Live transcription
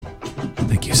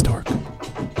Thank you, Stork.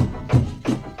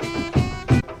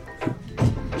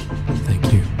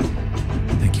 Thank you.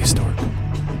 Thank you, Stork.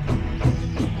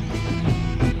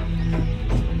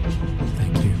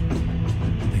 Thank you.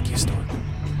 Thank you, Stork.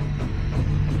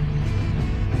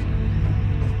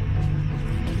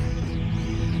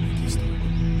 Thank you, Stork.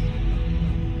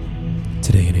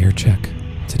 Today in aircheck.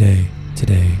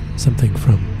 Today, something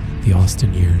from the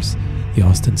Austin years, the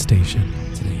Austin station.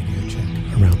 Today in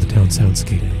aircheck, around the Town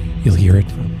Soundscape. You'll hear it,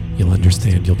 you'll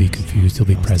understand, you'll be confused, you'll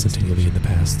be present, and you'll be in the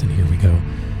past. And here we go.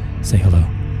 Say hello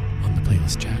on the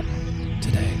playlist chat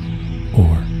today,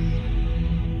 or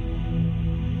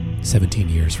 17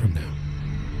 years from now.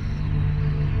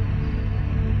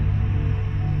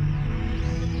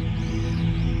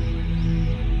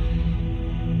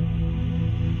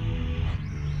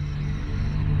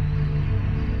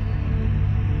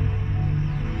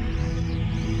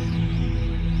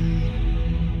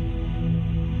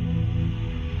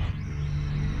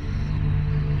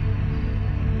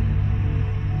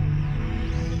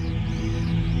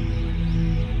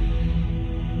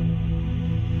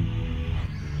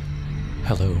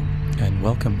 Hello, and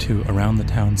welcome to Around the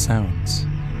Town Sounds,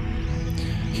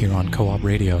 here on Co-op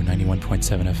Radio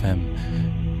 91.7 FM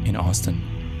in Austin.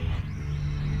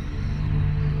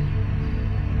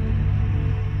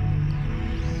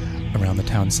 Around the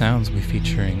Town Sounds, we're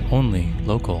featuring only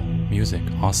local music,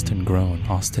 Austin grown,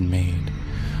 Austin made,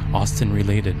 Austin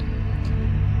related.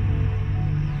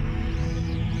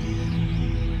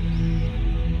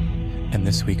 And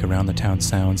this week, Around the Town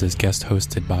Sounds is guest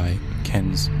hosted by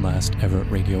Ken's last ever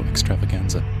radio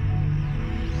extravaganza.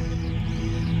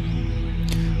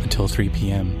 Until 3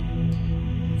 p.m.,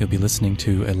 you'll be listening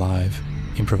to a live,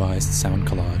 improvised sound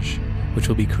collage, which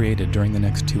will be created during the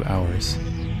next 2 hours,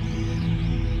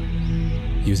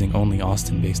 using only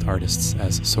Austin-based artists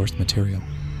as source material.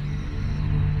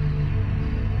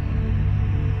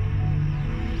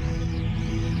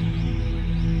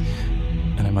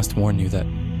 And I must warn you that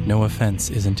no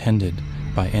offense is intended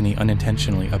by any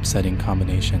unintentionally upsetting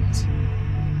combinations.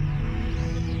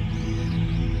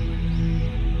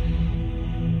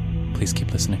 Please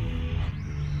keep listening.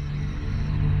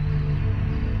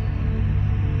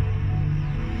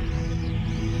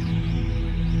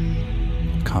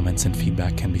 Comments and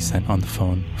feedback can be sent on the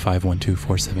phone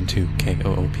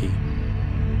 512-472-KOOP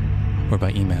or by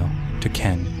email to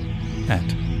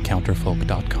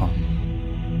ken@counterfolk.com.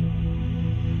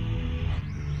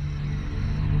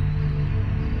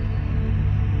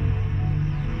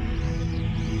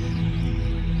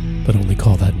 But only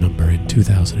call that number in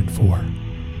 2004.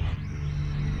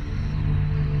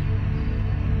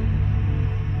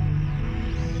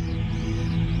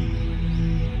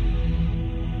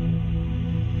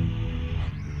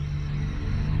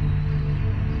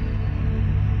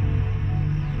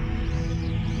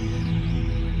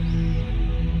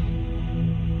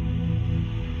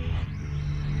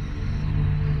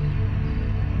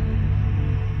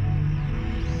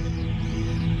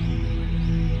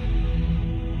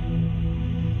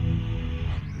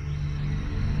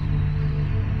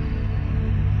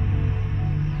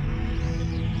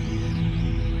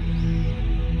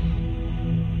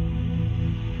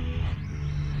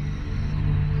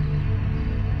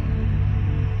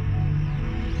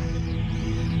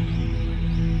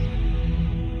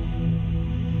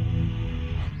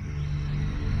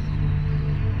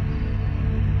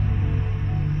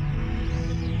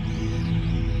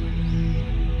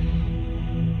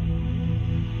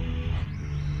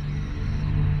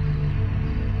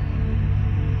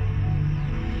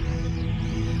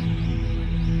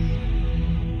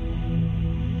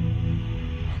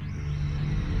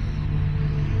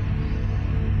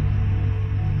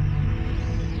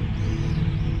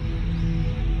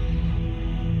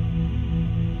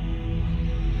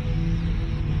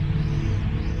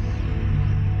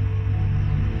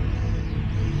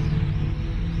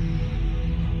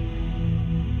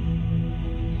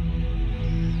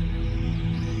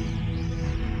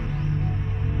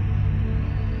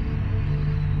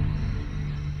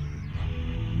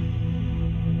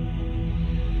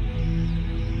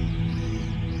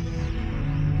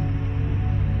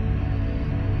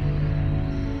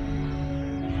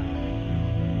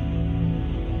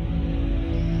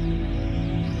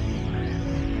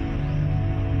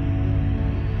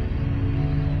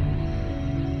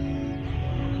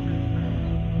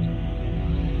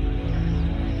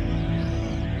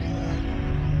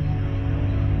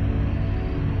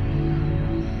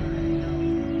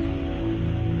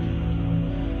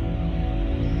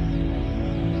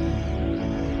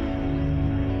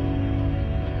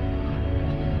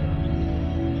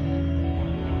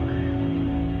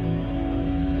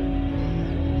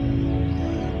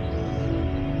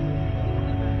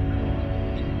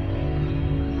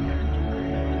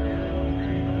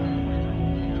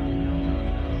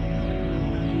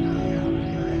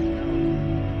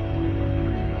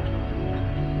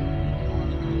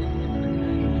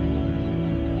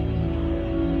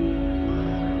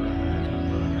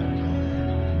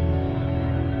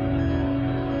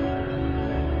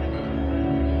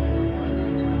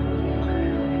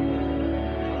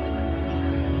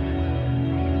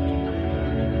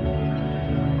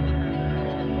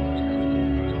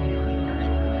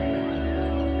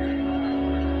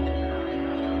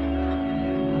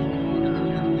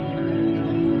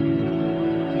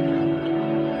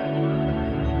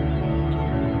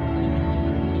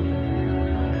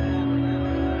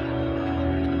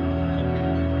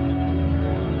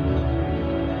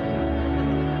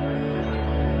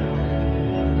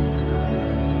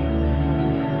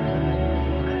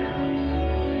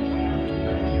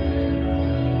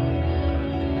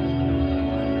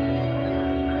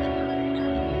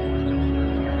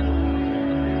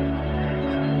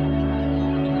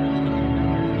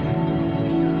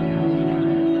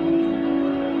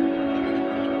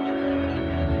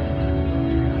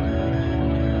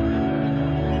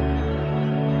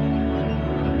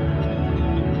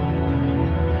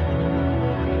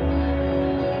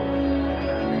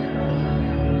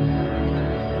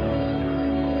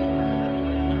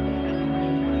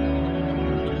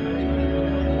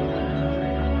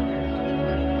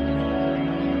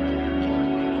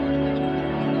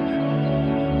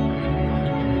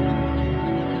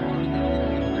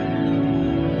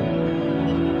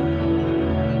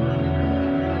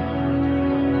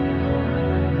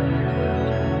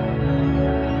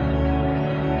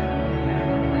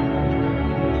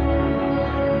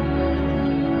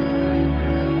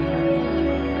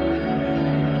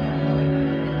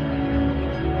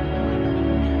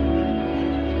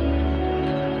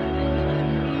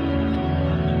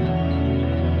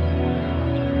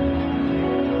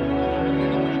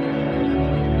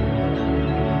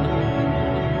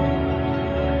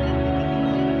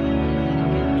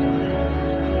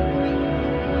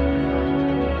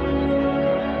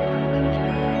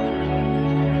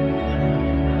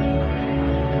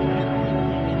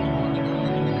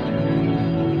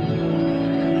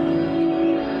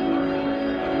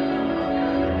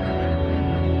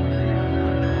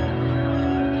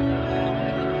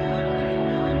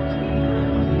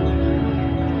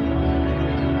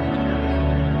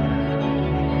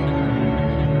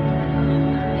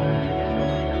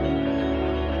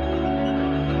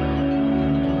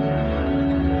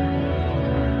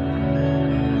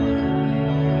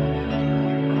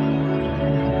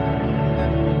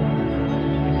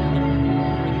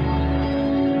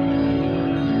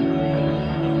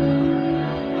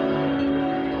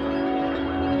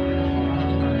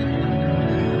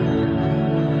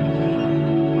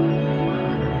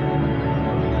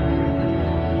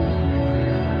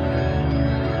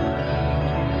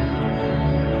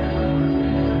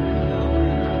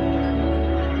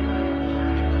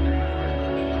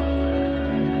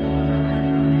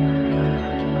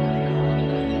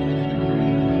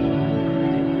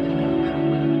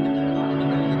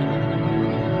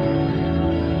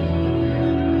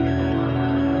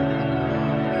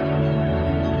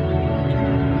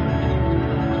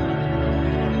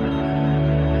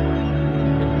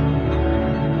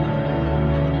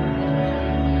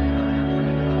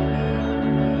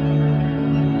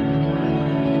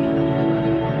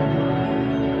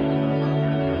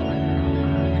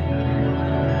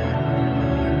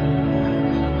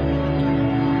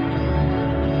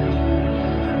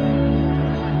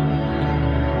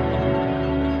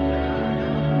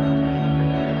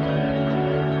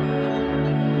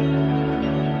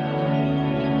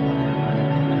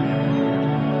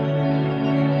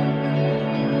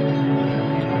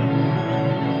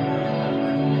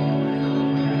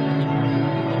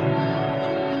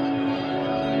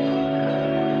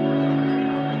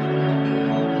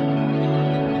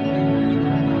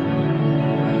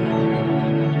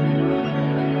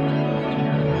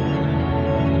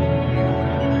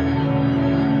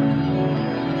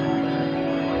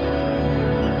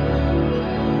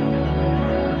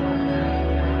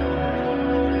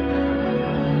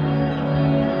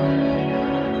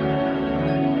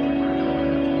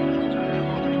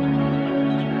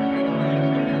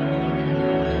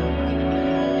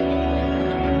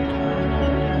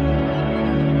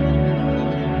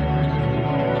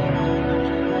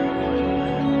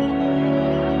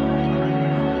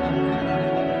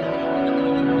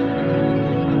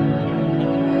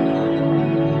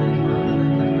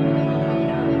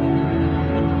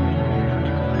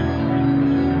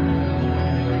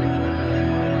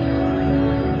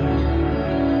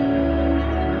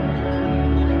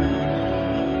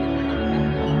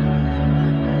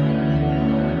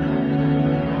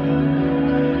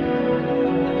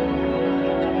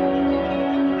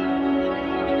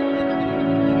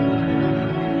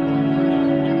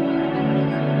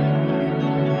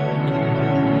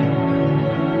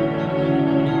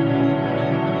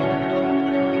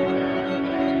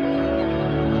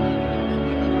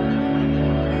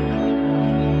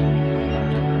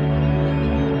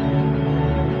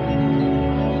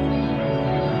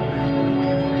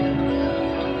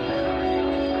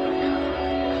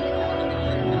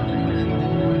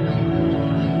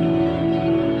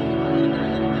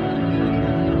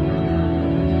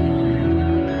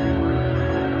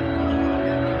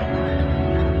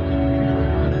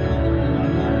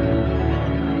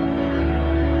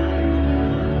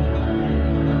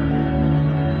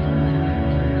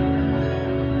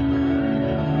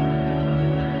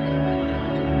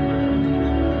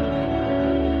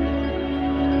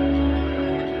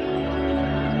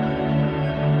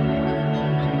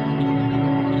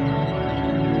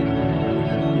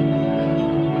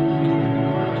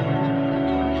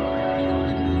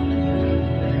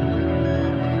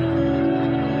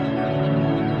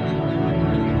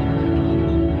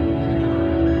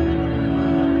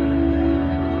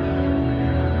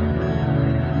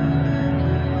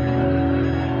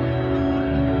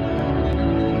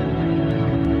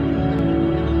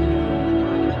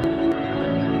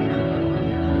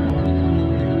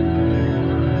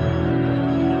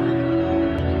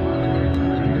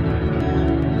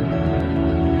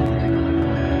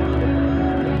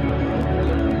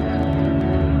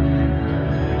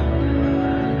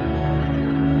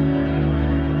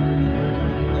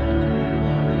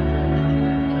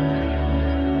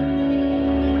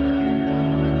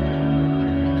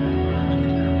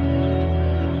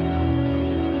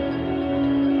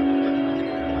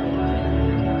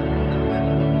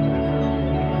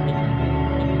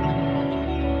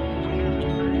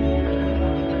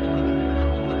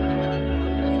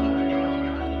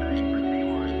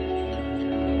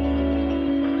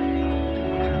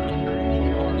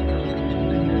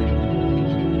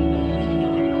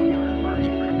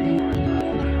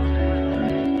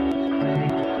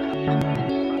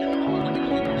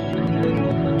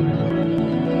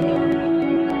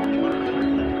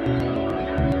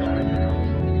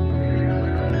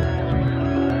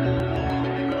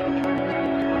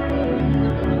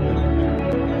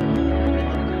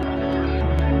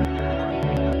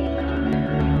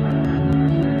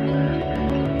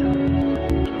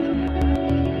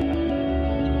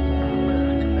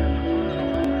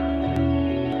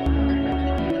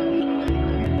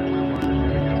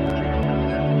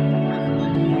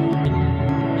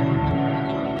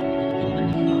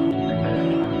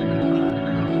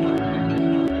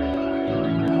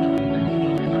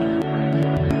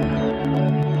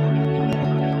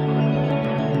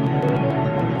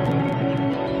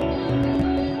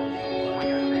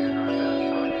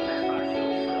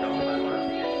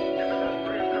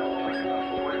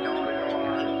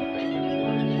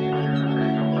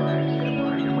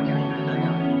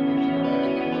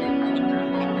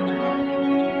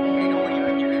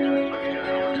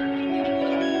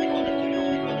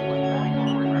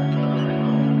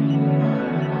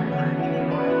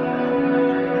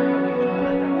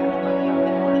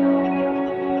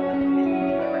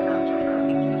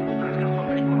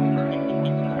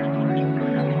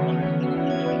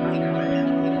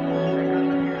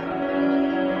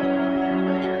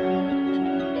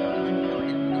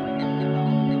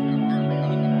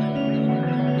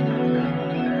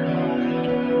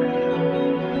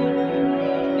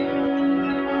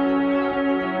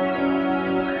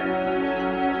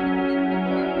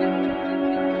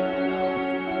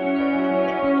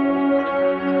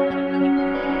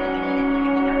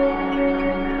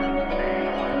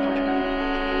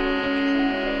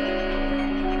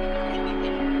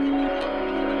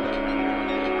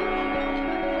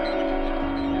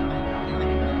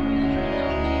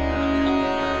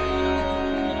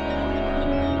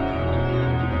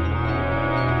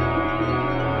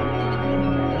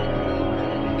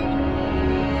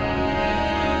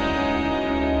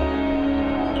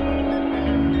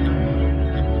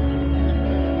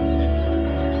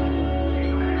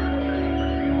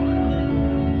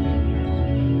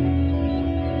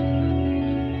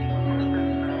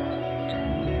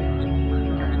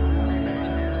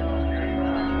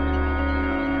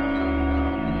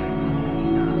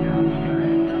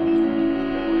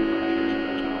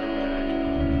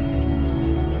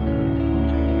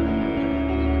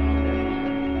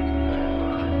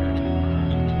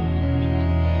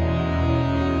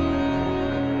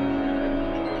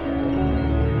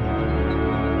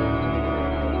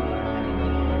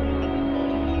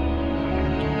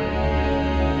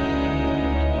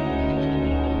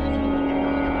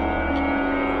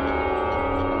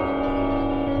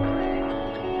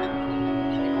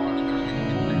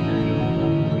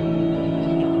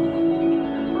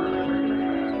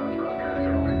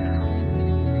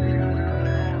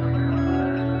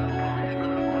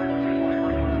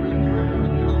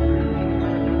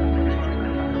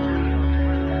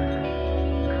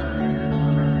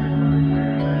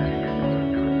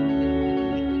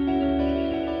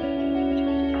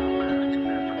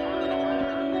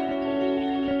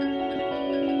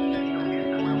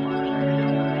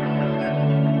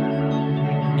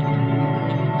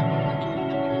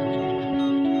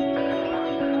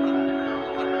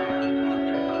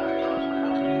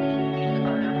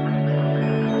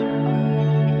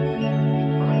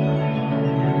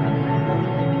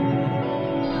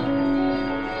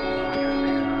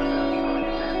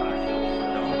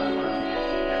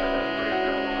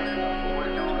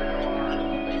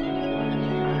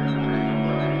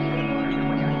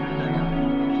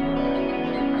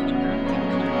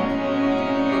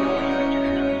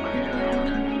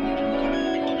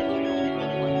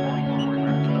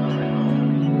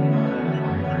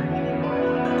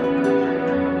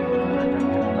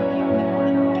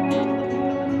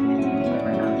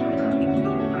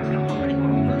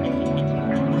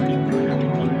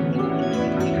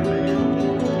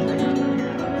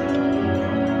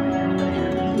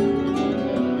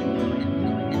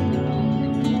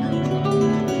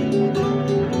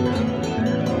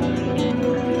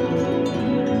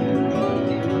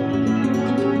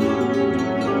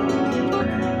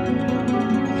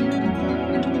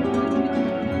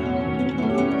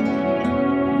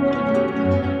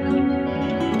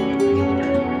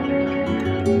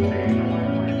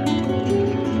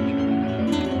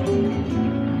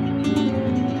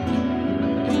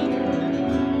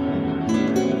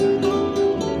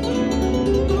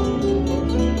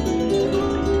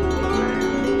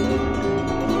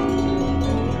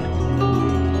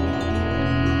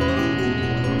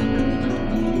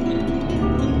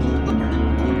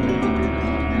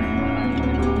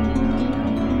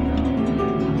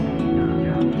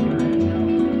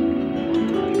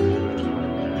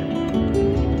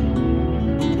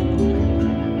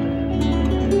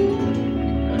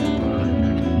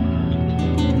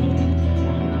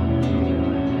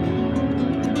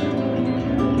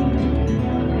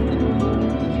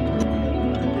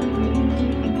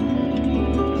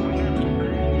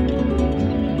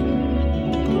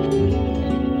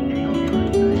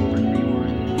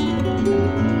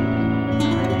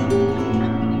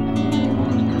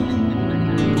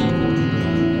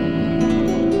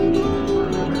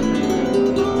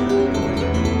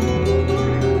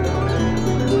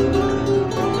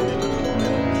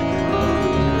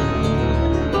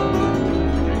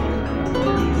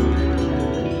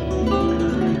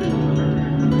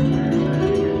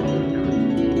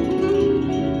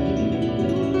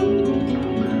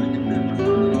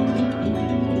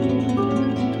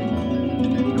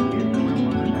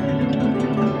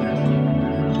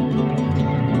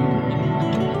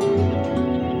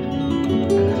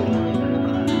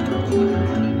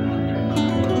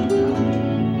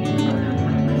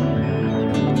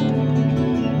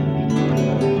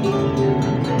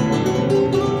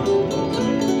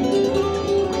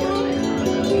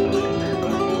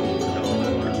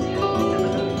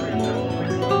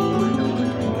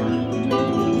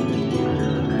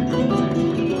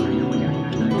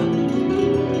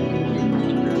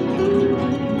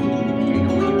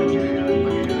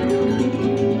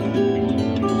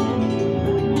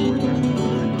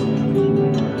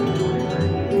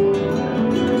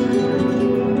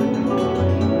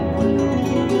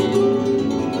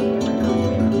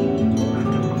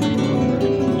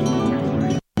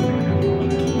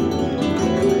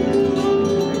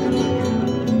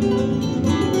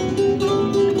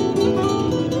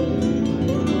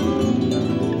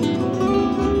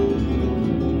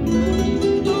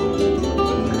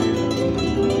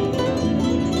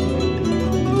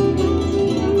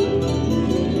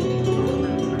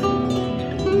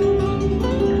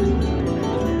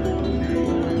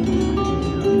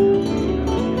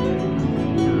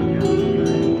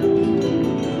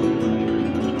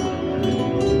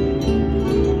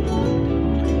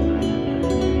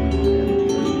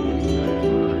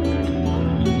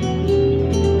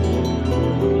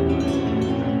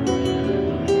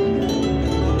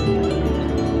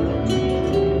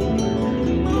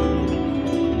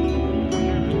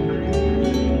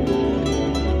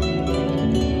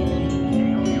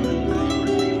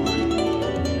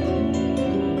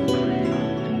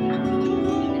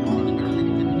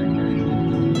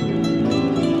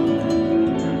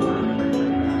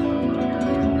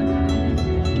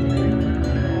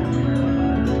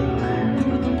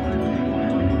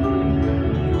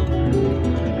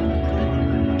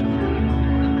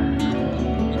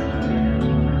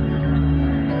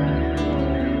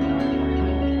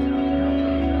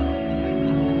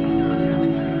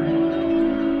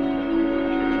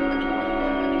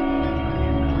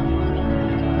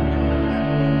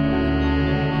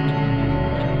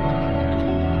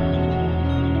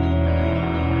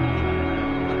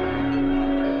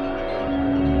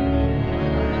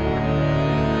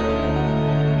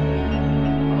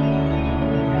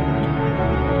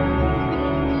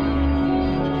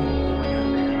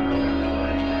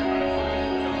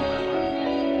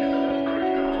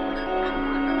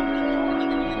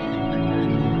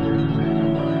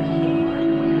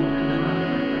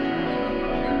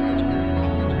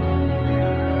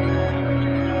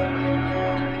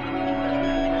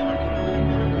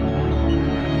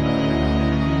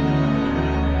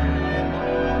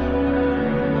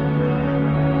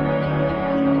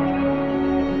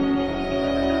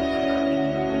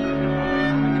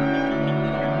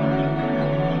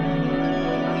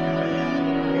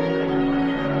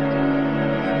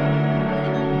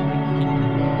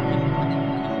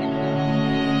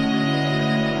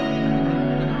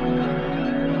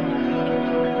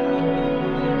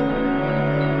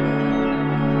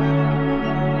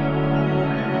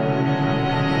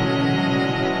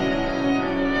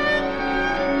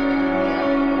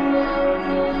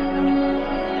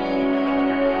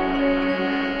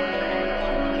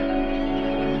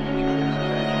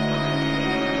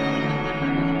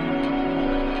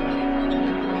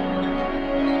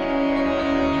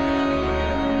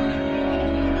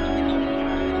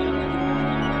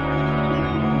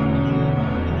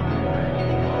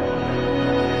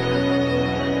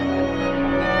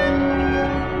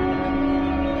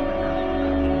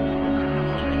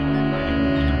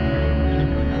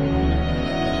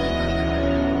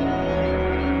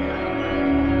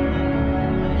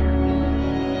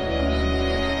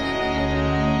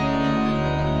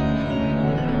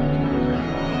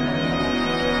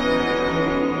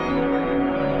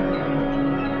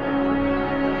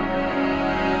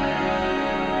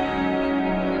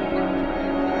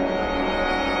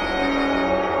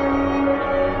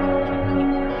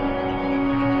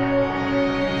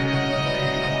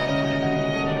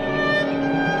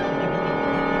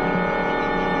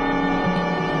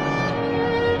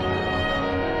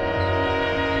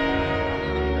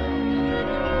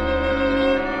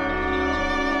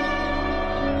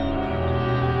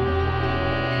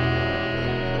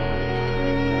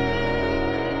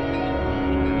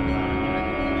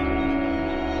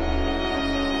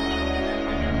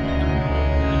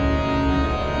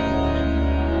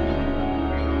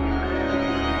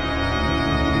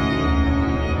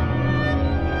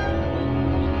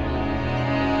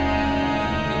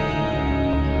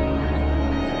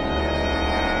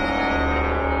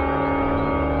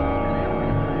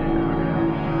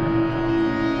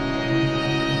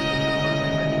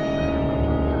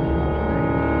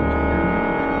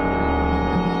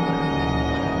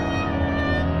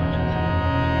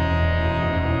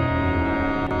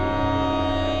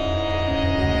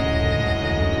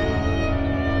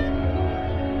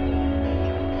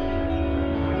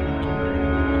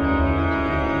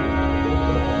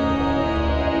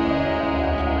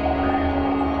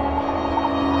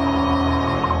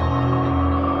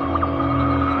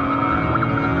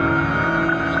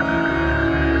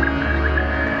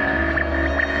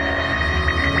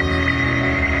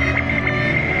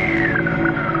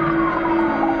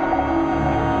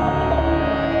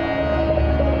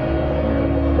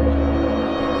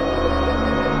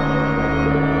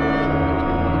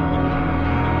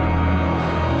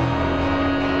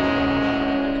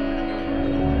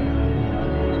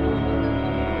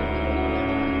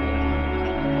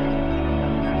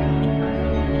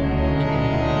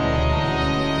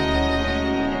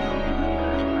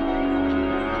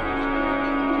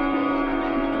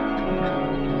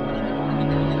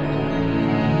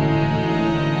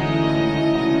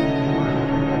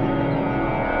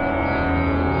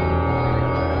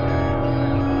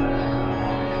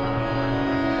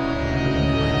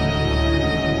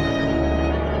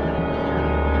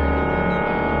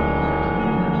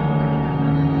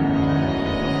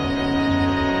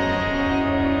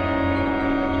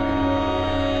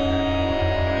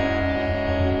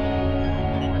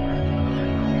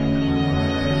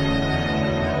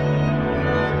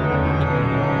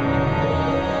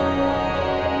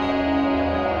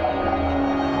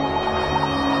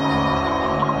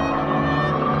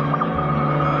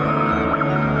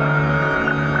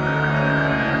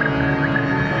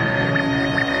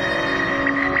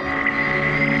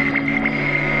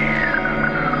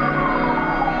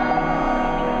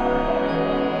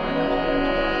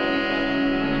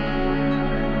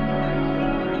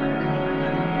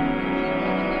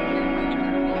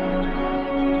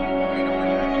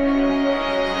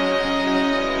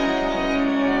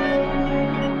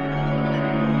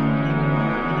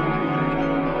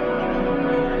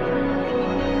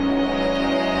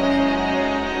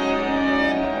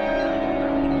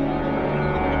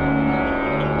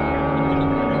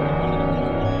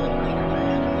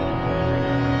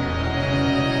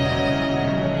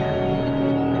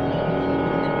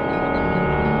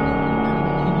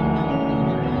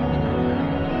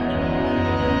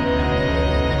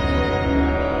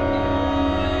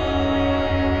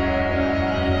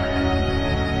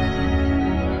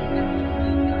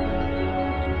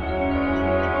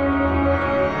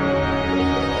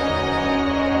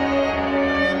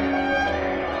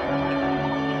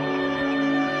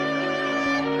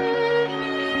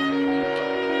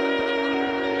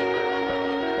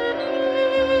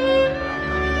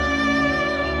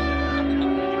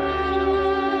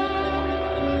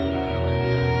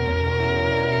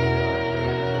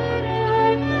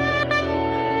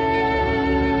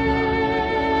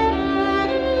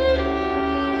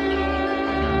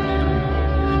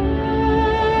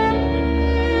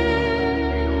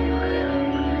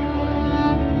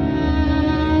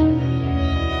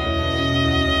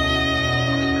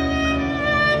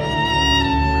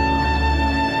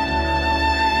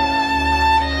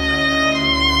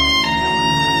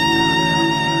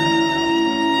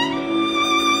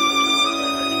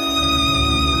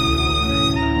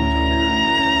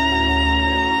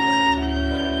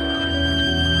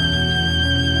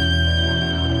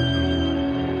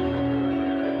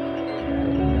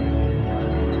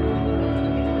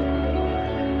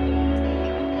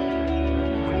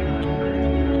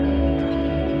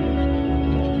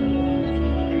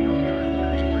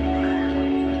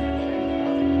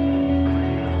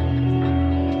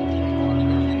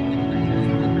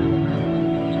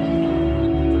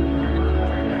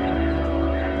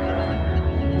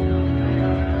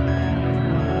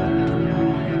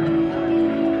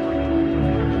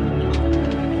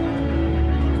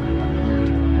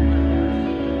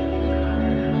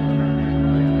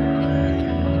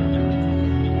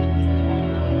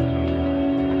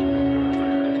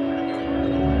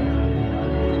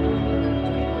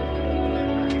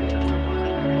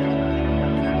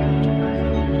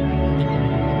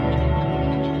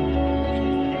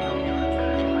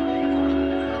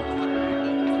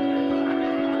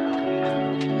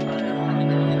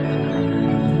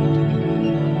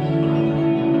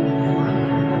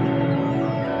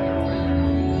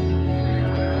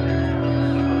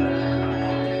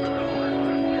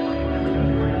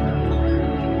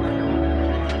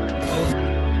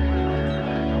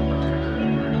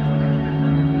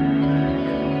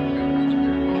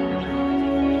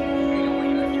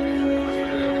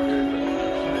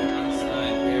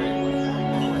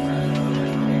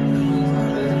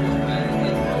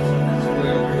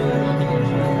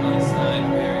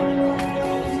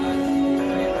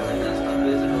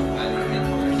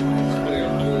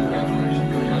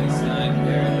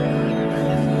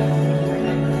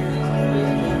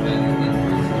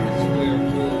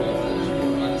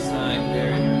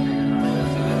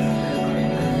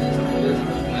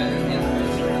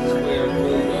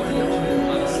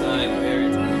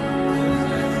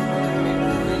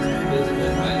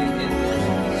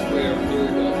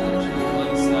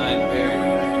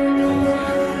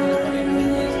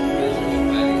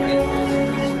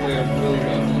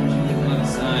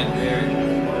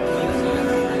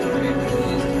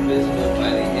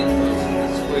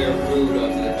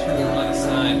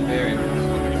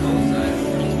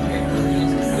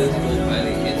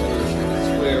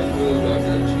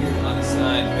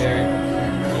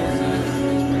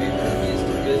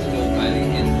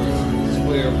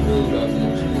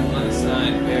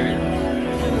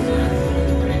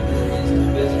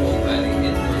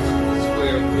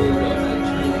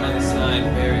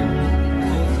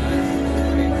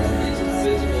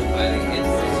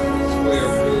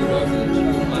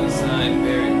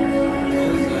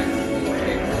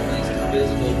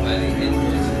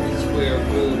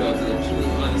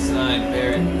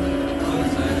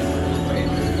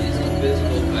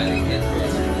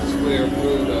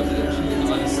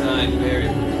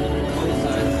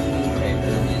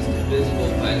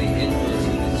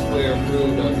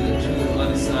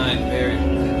 unassigned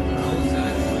variable. Both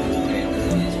sides of the paper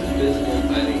is divisible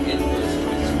by the inverse of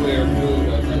the square root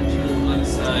of the two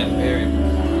unassigned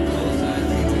variables. Both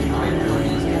sides of the paper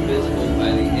is divisible by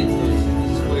the inverse of the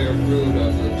square root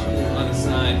of the two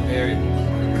unassigned variables.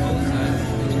 Both sides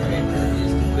of the paper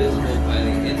is divisible by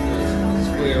the inverse of the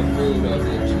square root of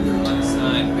the two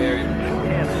unassigned variables.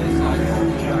 Both sides of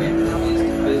the paper is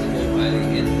divisible by the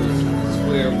inverse of the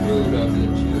square root of the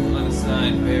two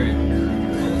unassigned variables.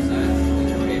 Both sides of the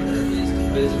paper is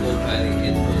divisible by the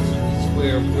inverse of the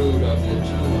square root of the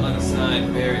two unassigned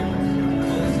variables.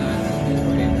 Both sides of the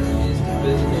paper is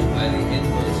divisible by the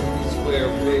inverse of the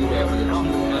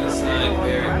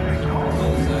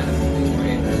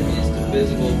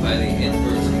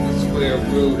square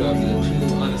root of the two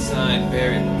unassigned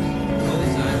variables. Both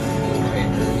sides of the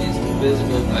paper is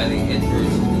divisible by the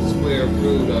inverse of the square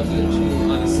root of the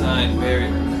two unassigned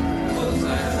variables. Both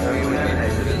sides of the paper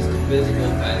is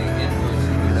divisible by the inverse of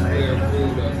the square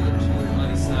root of the two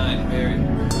unassigned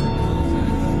variables. Both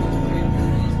sides of the paper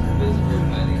is divisible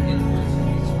by the inverse of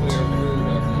the square root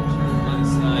of the two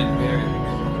unassigned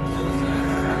variables. Both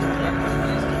sides of the paper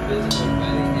is divisible by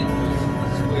the inverse of the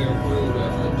square root of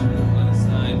the two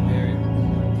unassigned variables.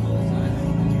 Both sides of the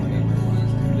paper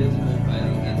is divisible by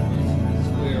the inverse of the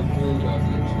square root of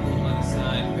the two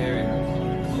unassigned variables.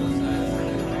 Both sides of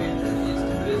the paper is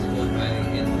divisible by the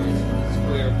inverse of the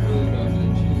square root of the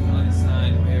two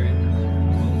unassigned variables.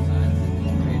 Both sides of the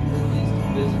paper is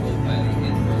divisible by the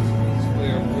inverse of the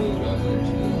square root of the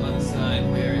two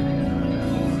unassigned variables.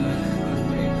 Both sides of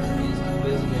the paper is divisible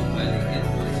by the inverse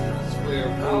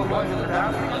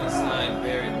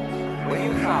of the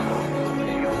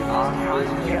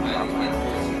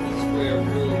square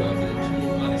root of the two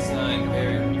unassigned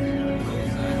variables.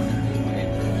 Both sides of the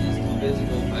paper is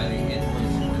divisible by the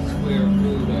inverse of the square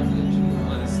root of the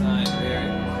two unassigned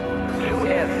variables.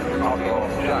 Both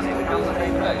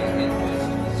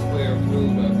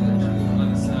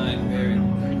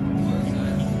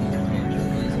sides of the paper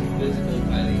is divisible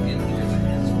by the inverse of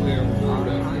the square root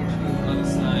of the two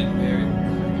unassigned variables.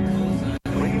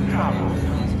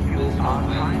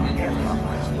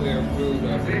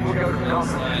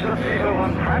 Both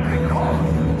sides of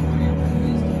the paper is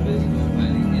divisible by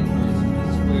the inverse of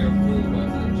the square root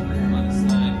of the two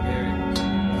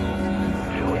unassigned variables. Both sides of the paper is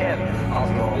divisible by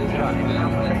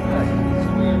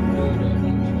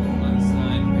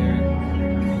the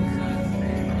inverse of the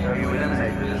square root of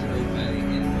the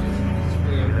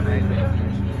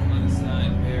two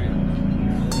unassigned variables.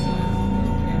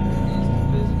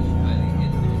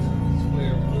 Both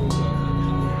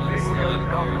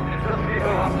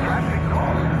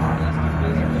sides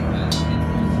of the paper is divisible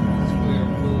by the inverse of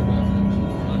the square root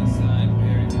of the two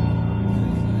unassigned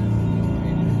variables. Both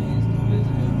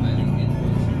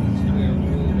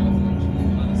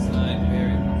sides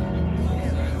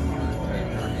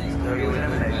of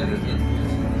the paper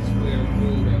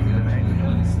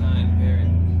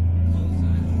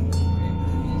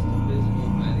is divisible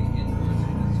by the inverse of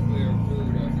the square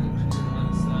root of the two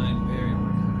unassigned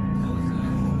variables. Both sides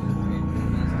of the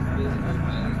paper is divisible by the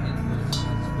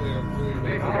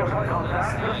inverse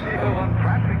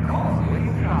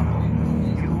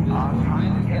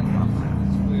of the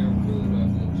square root of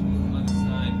the two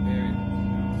unassigned variables.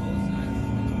 Both sides of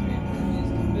the paper is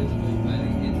divisible by the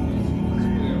inverse of the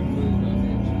square root of the two unassigned variables. Both sides of the paper is divisible by the inverse of the square root of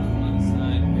the two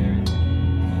unassigned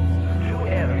variables.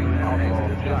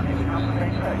 Both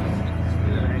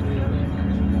sides of the paper is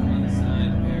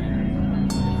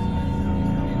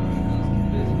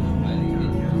divisible by the inverse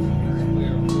of the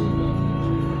square root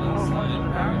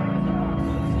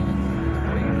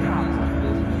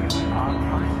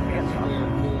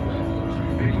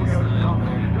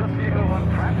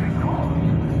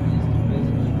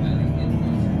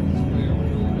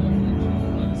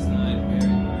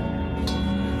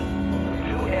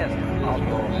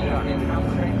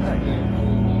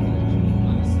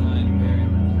the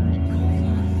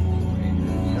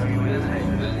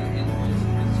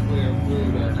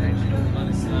two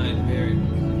unassigned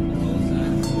variables. Both sides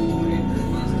of the paper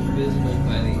is divisible by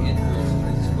the inverse of the square root of the two unassigned variables. Both sides of the paper is divisible by the inverse of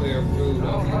the square root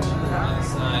of the two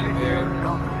unassigned variables.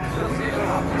 Both sides of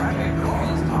the paper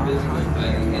is divisible by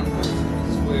the inverse of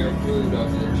the square root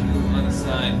of the two unassigned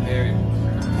variables.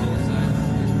 Both sides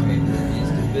of the paper is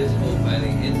divisible by the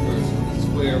inverse of the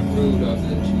square root of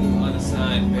the two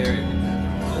unassigned variables.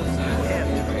 Both sides of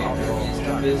the paper is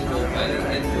divisible by the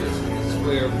inverse of the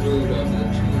square root of the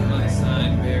two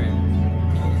unassigned variables.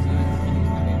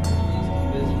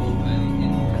 Divisible by the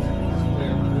inverse of the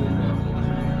square root of the two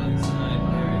unassigned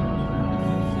variables.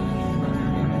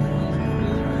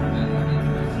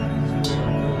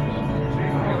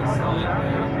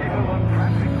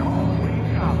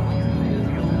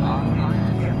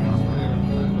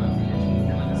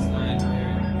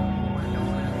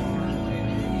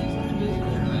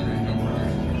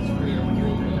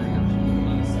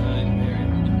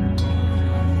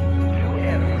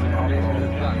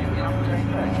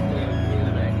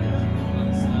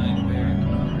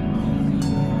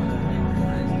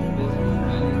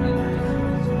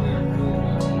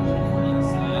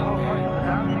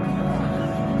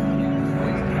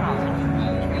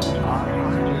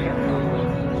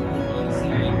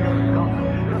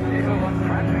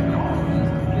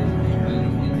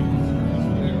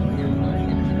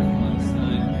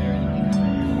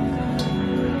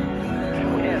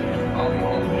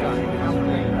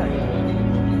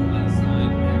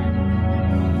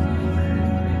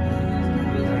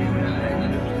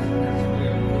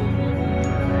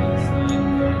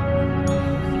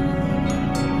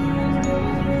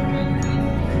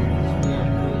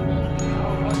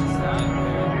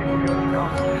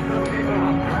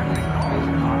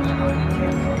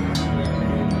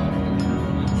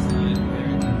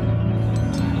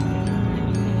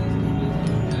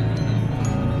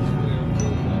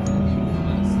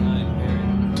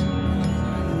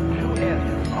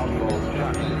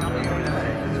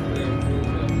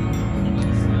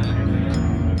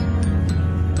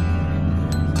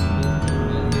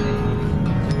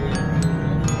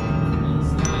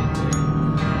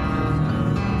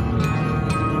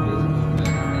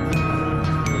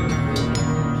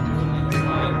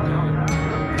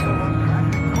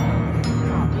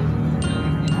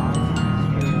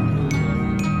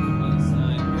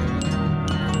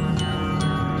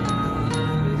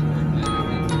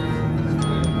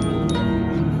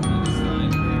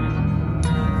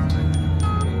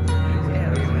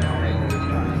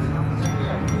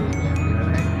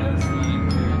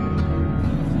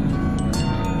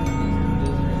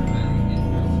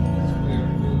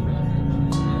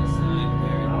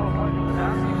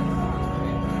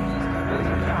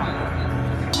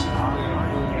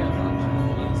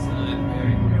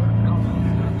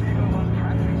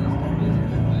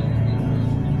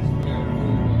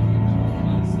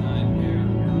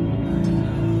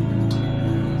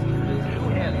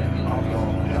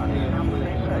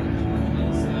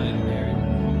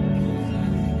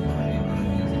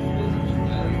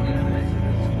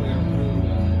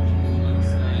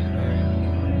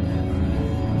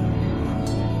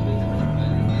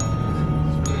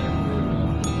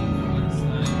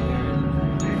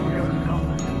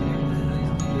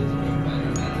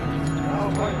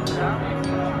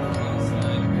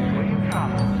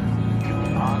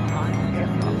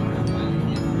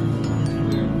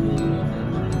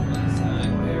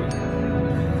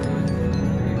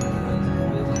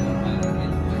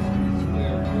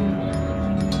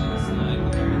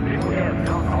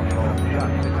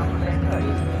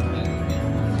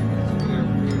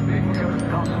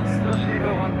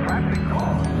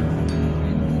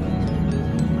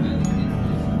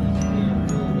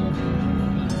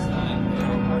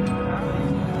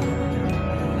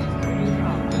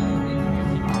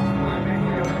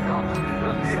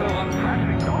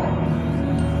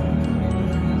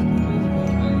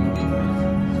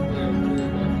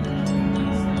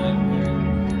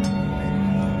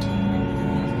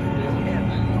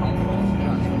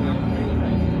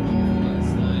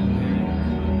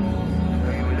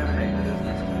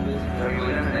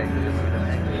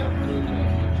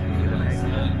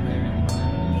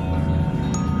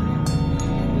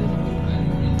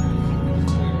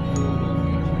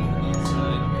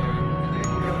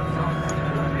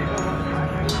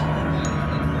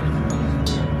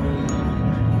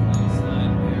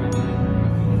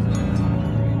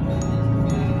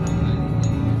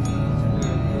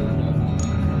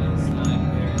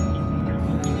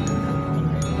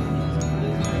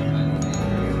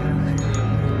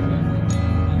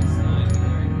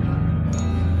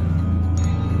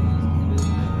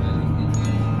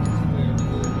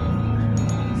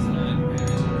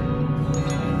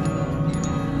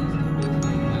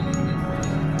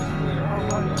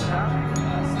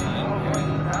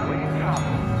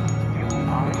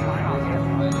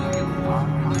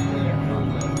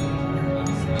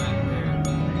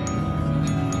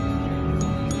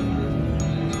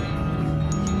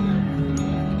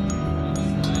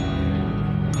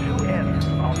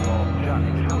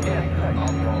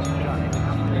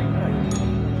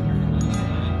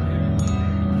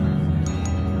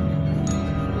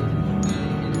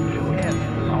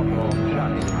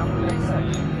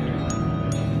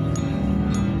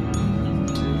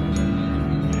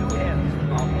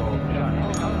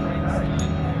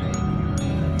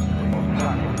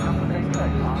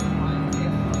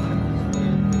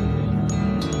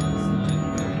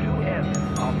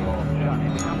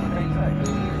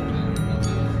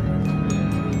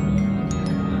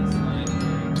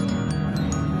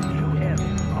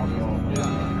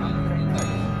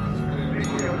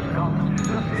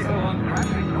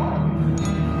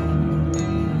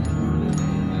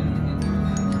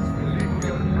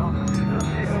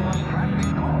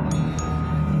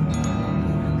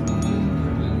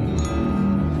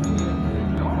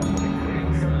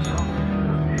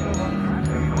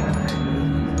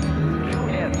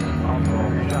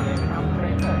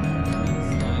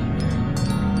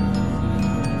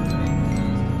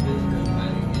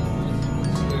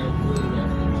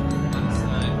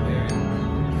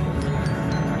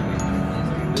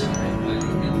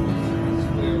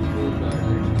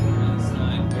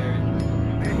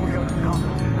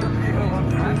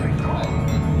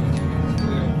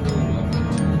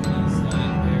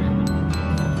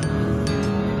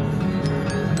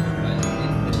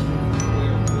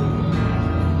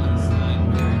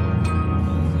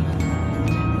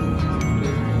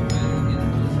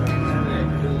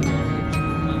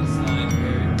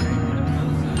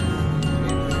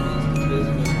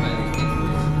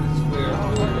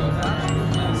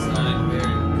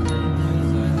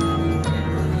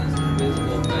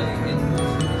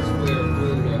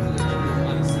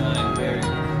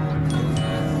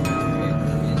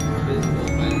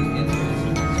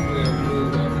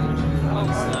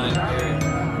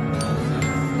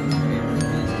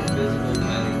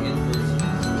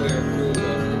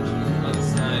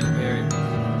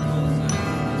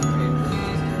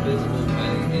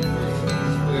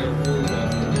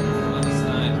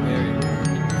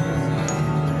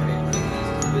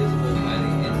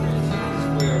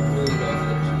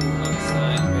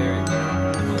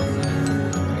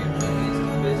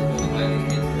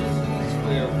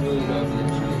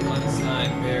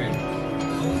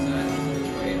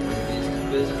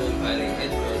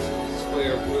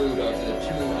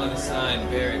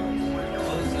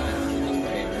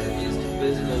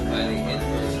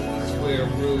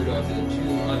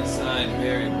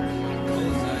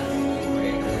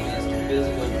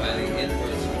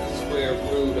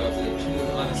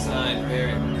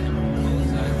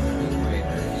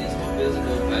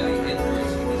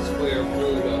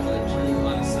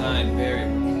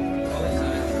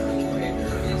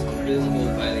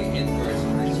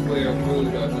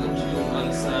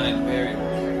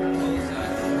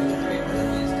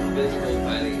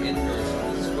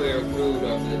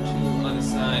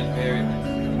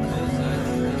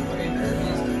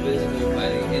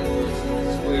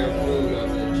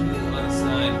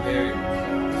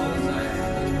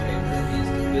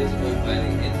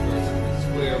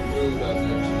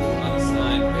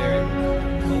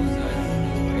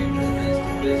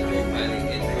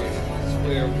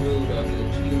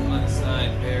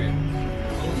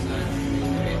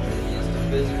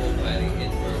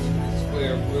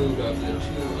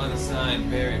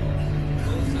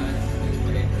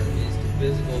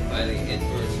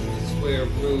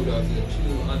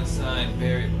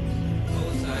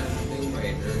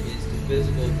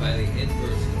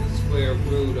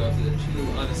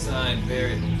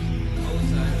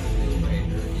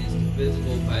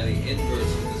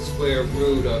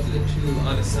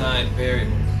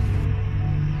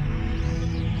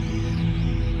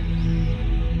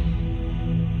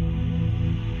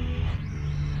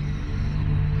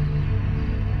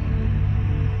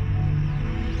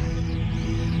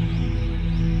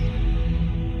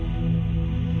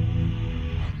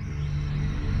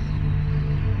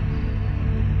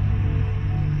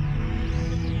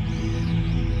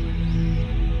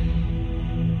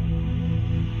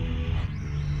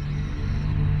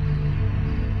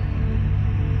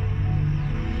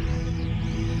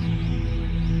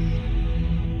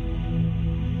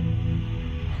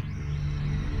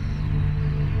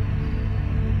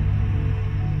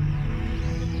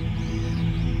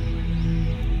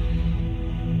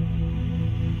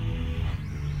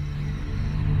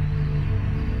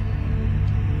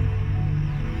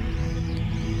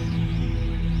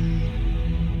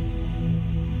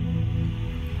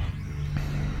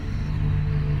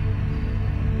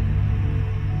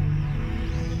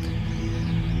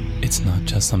 It's not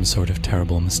just some sort of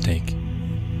terrible mistake.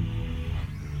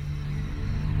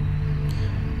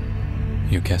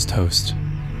 Your guest host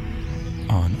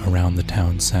on Around the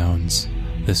Town Sounds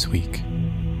this week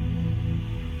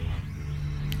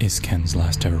is Ken's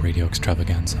last ever radio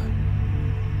extravaganza.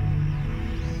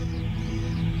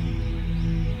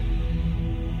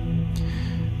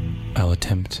 I'll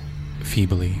attempt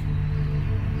feebly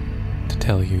to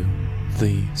tell you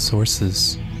the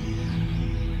sources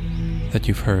that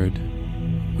you've heard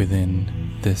within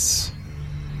this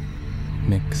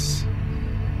mix.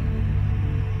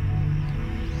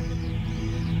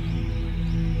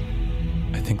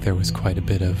 I think there was quite a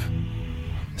bit of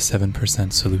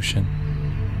 7% solution.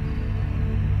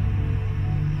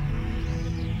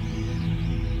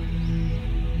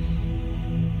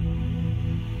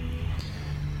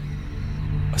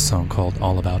 A song called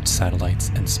All About Satellites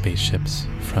and Spaceships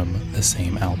from the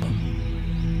same album.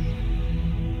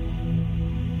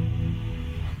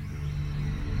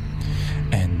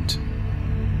 And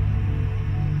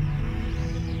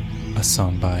a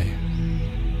song by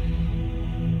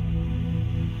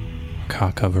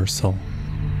Kakaversal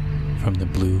from the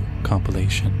Blue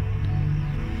compilation.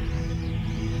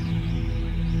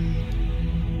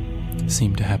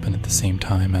 Seemed to happen at the same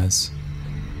time as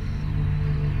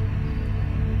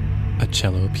a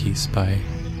cello piece by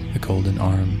the Golden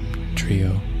Arm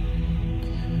Trio,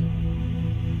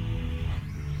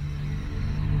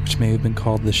 which may have been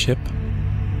called The Ship.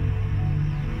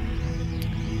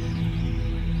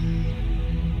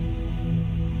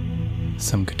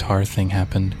 Some guitar thing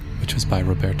happened, which was by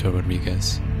Roberto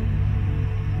Rodriguez.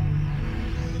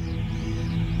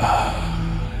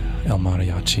 El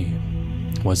Mariachi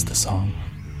was the song.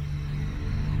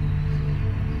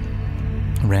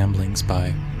 Ramblings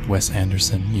by Wes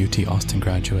Anderson, UT Austin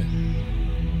graduate,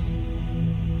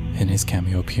 in his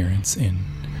cameo appearance in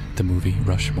the movie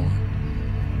Rushmore.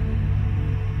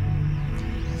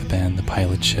 The band The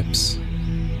Pilot Ships,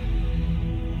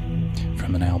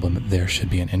 from an album There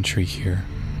Should Be an Entry Here.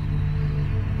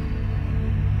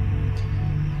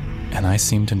 And I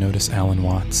seem to notice Alan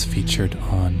Watts featured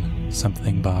on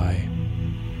something by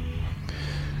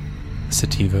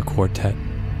Sativa Quartet,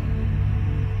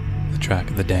 the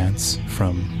track The Dance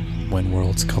from When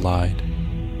Worlds Collide.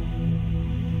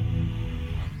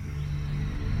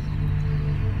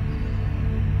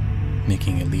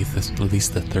 Making at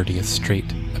least the 30th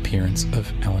straight appearance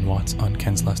of Alan Watts on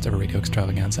Ken's last ever radio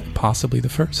extravaganza, and possibly the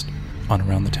first on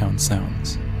Around the Town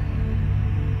Sounds.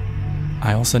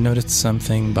 I also noticed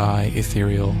something by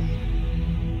Ethereal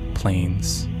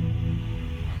Plains,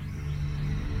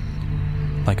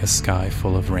 like a sky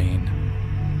full of rain.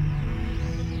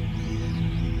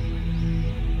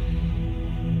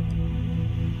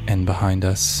 And behind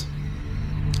us,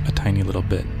 a tiny little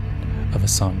bit of a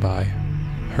song by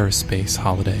Her Space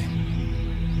Holiday.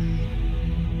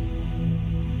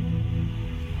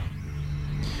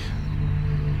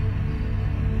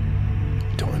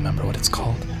 Don't remember what it's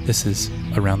called. This is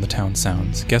Around the Town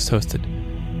Sounds, guest hosted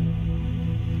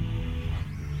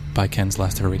by Ken's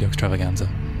last ever radio extravaganza,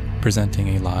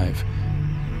 presenting a live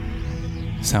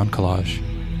sound collage,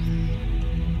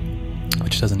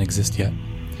 which doesn't exist yet,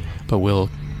 but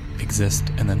will exist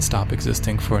and then stop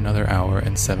existing for another hour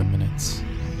and 7 minutes.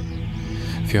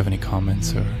 If you have any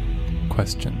comments or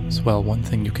questions, well, one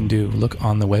thing you can do, look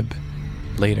on the web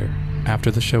later. After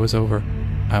the show is over,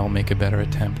 I will make a better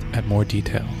attempt at more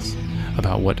details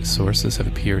about what sources have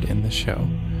appeared in the show.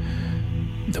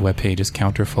 The webpage is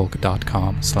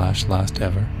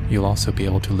counterfolk.com/lastever. You'll also be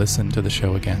able to listen to the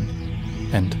show again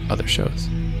and other shows.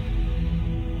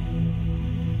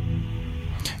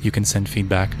 You can send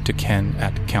feedback to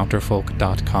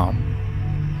ken@counterfolk.com.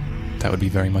 That would be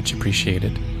very much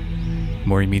appreciated.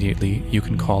 More immediately, you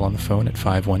can call on the phone at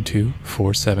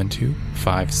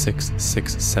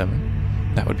 512-472-5667.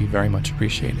 That would be very much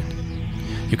appreciated.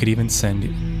 You could even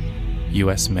send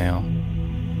U.S. mail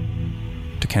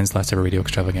to Ken's Last Ever Radio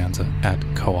Extravaganza at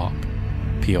Co-op,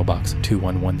 P.O. Box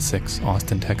 2116,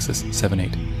 Austin, Texas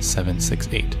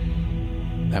 78768.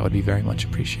 That would be very much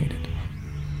appreciated.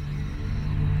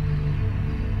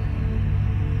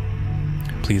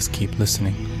 Please keep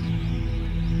listening,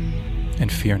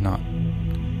 and fear not.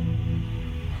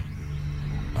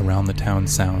 Around the Town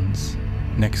Sounds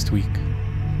next week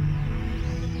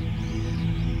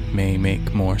may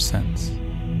make more sense.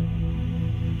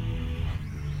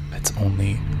 It's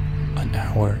only an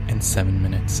hour and 7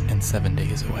 minutes and 7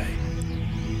 days away.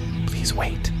 Please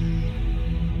wait.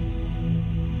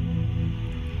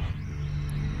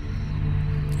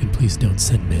 And please don't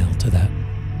send mail to that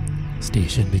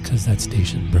station, because that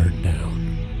station burned down.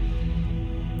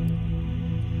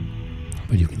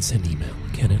 But you can send email,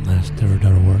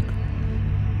 ken@lastterror.org.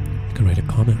 You can write a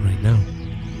comment right now.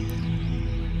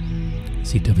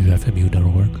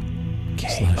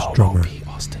 CWFMU.org/drummer.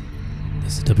 Austin.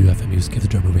 This is WFMU's Give the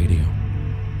Drummer Radio.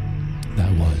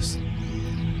 That was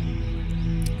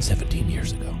 17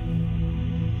 years ago.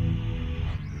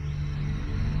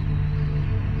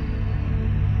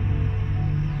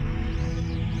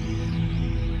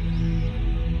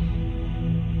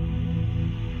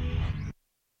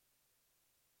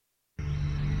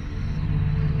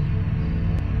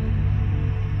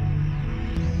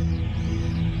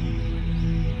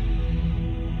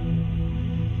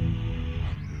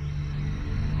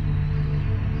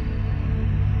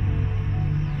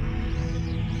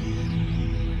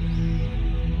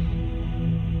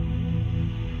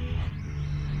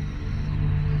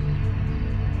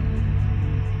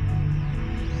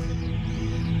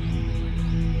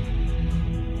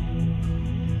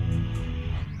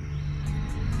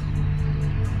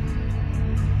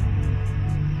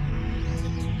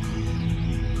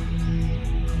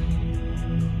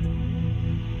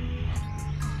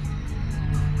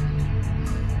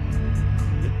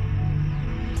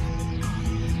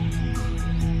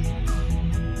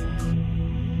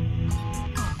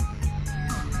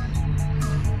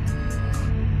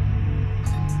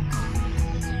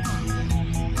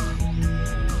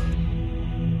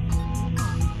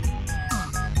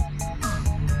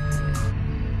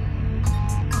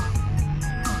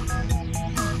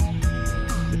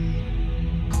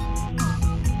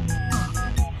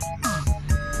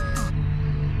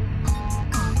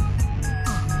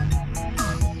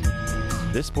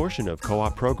 This portion of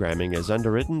co-op programming is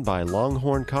underwritten by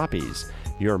Longhorn Copies,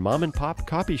 your mom-and-pop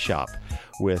copy shop,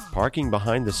 with parking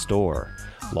behind the store.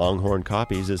 Longhorn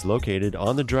Copies is located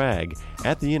on the drag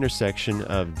at the intersection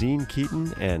of Dean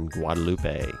Keaton and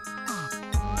Guadalupe.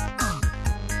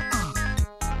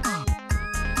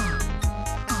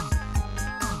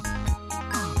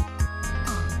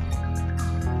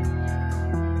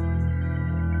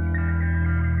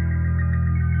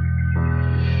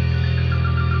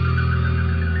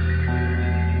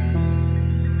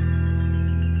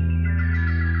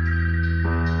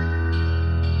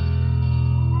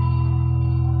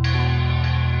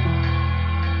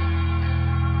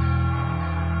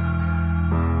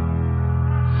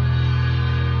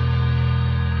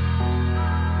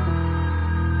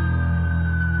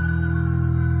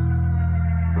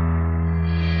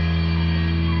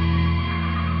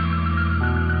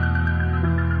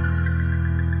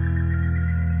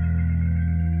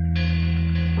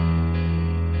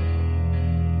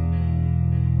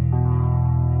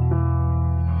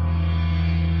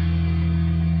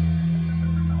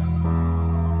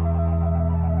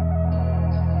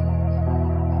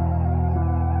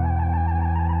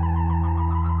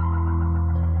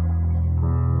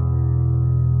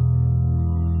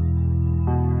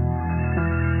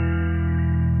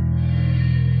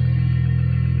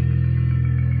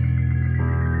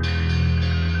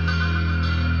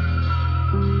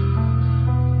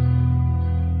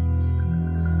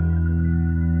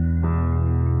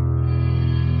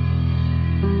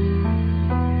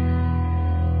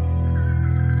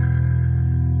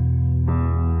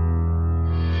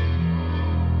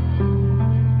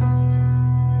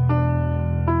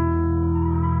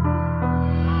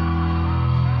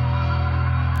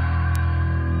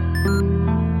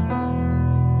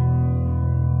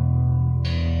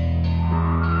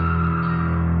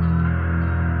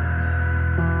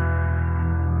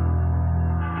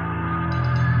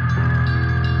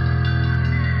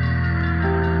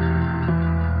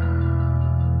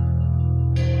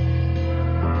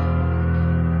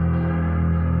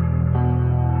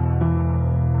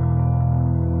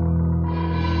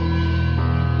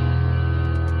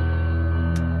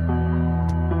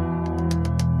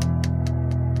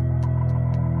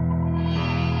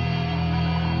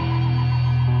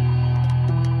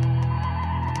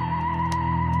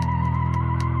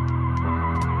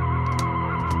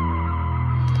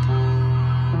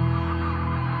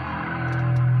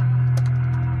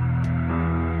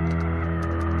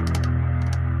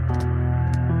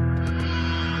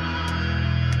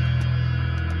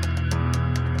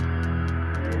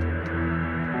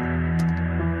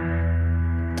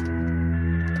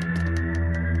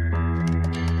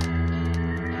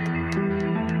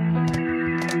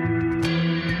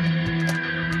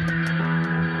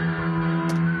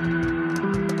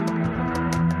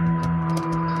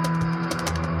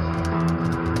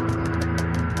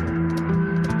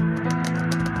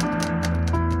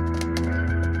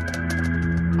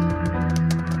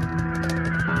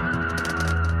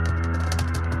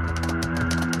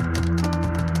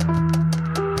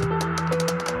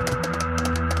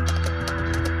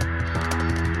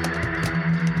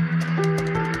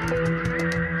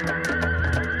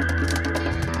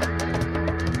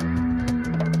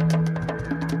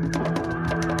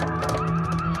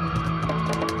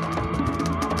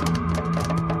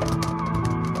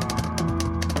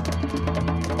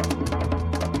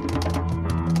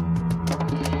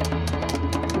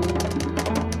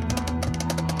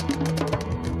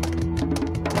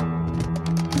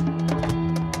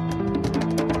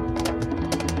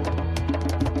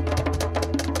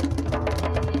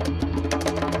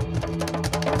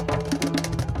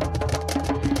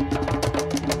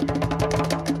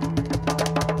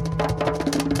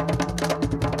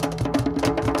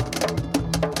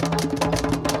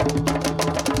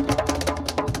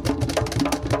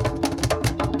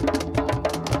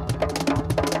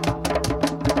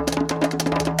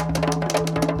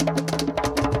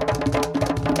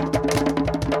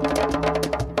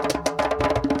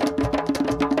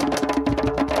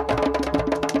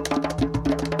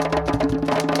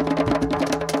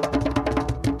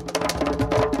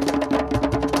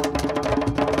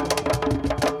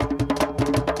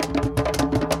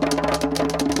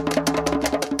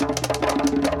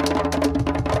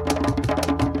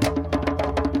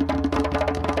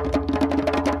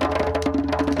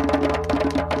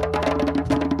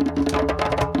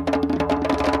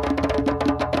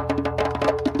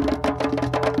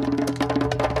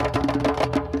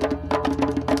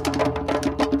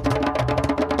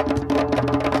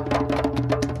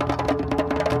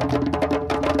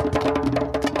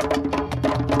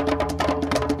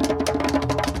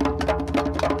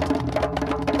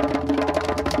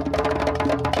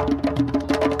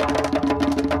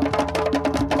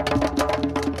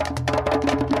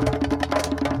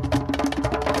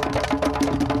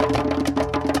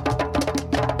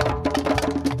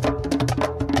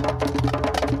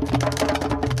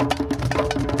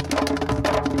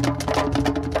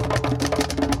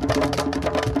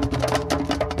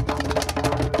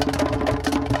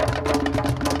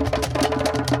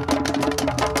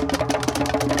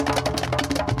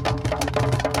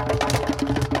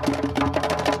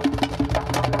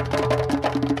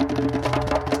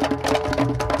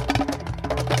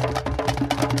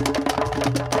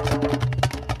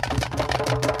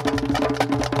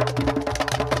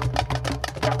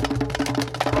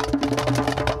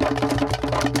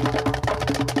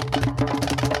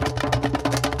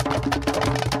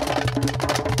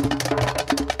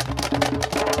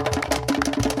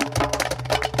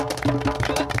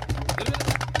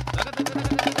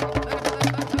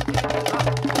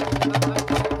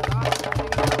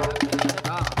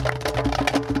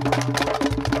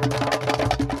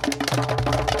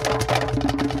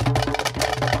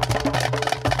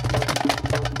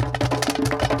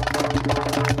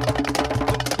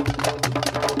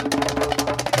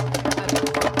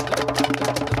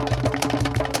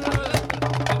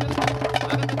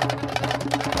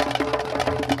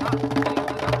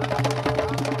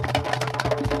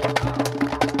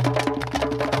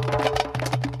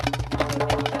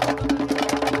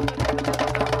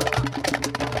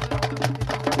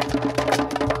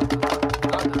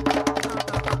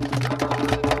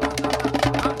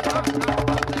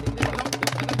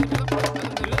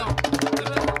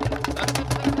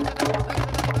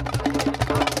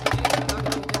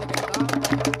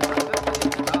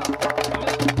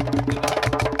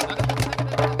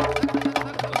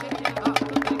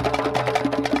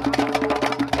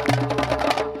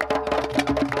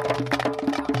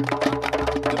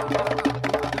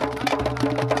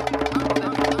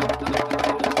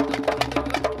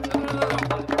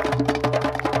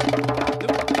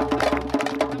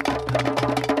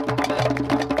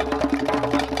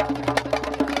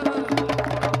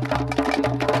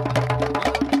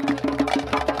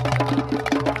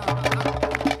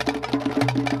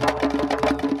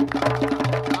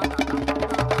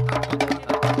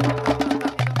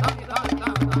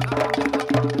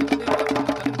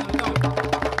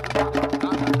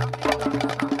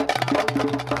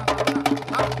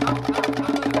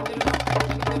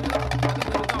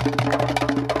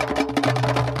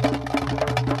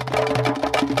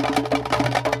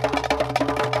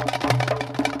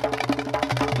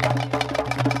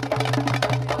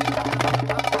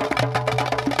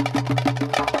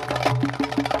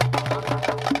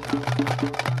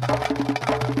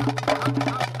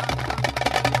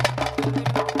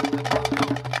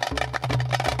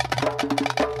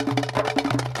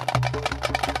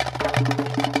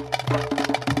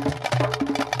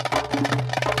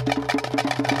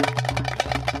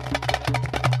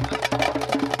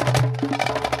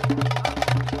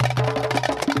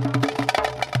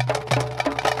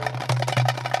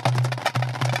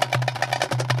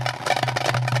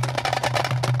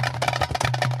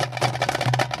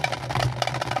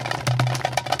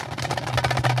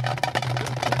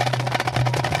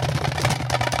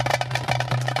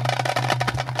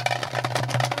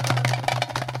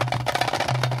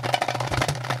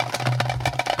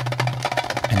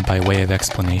 And by way of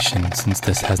explanation, since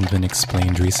this hasn't been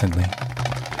explained recently,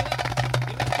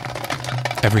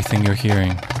 everything you're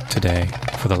hearing today,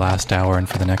 for the last hour and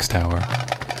for the next hour,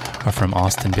 are from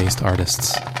Austin-based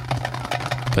artists,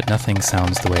 but nothing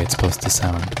sounds the way it's supposed to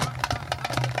sound.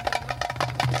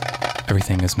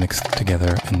 Everything is mixed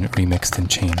together and remixed and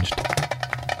changed,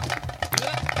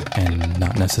 and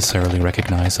not necessarily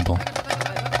recognizable.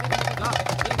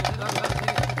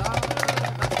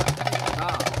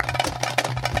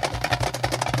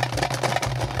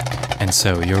 And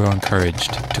so you're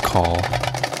encouraged to call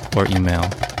or email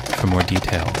for more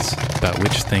details about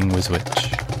which thing was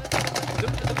which.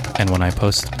 And when I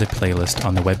post the playlist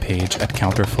on the webpage at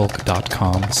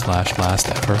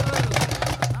counterfolk.com/lastever,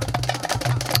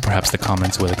 perhaps the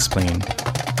comments will explain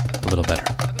a little better.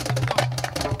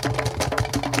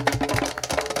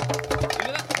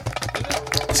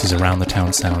 This is Around the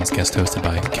Town Sounds, guest hosted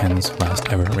by Ken's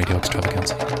Last Ever Radio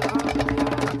Extravaganza.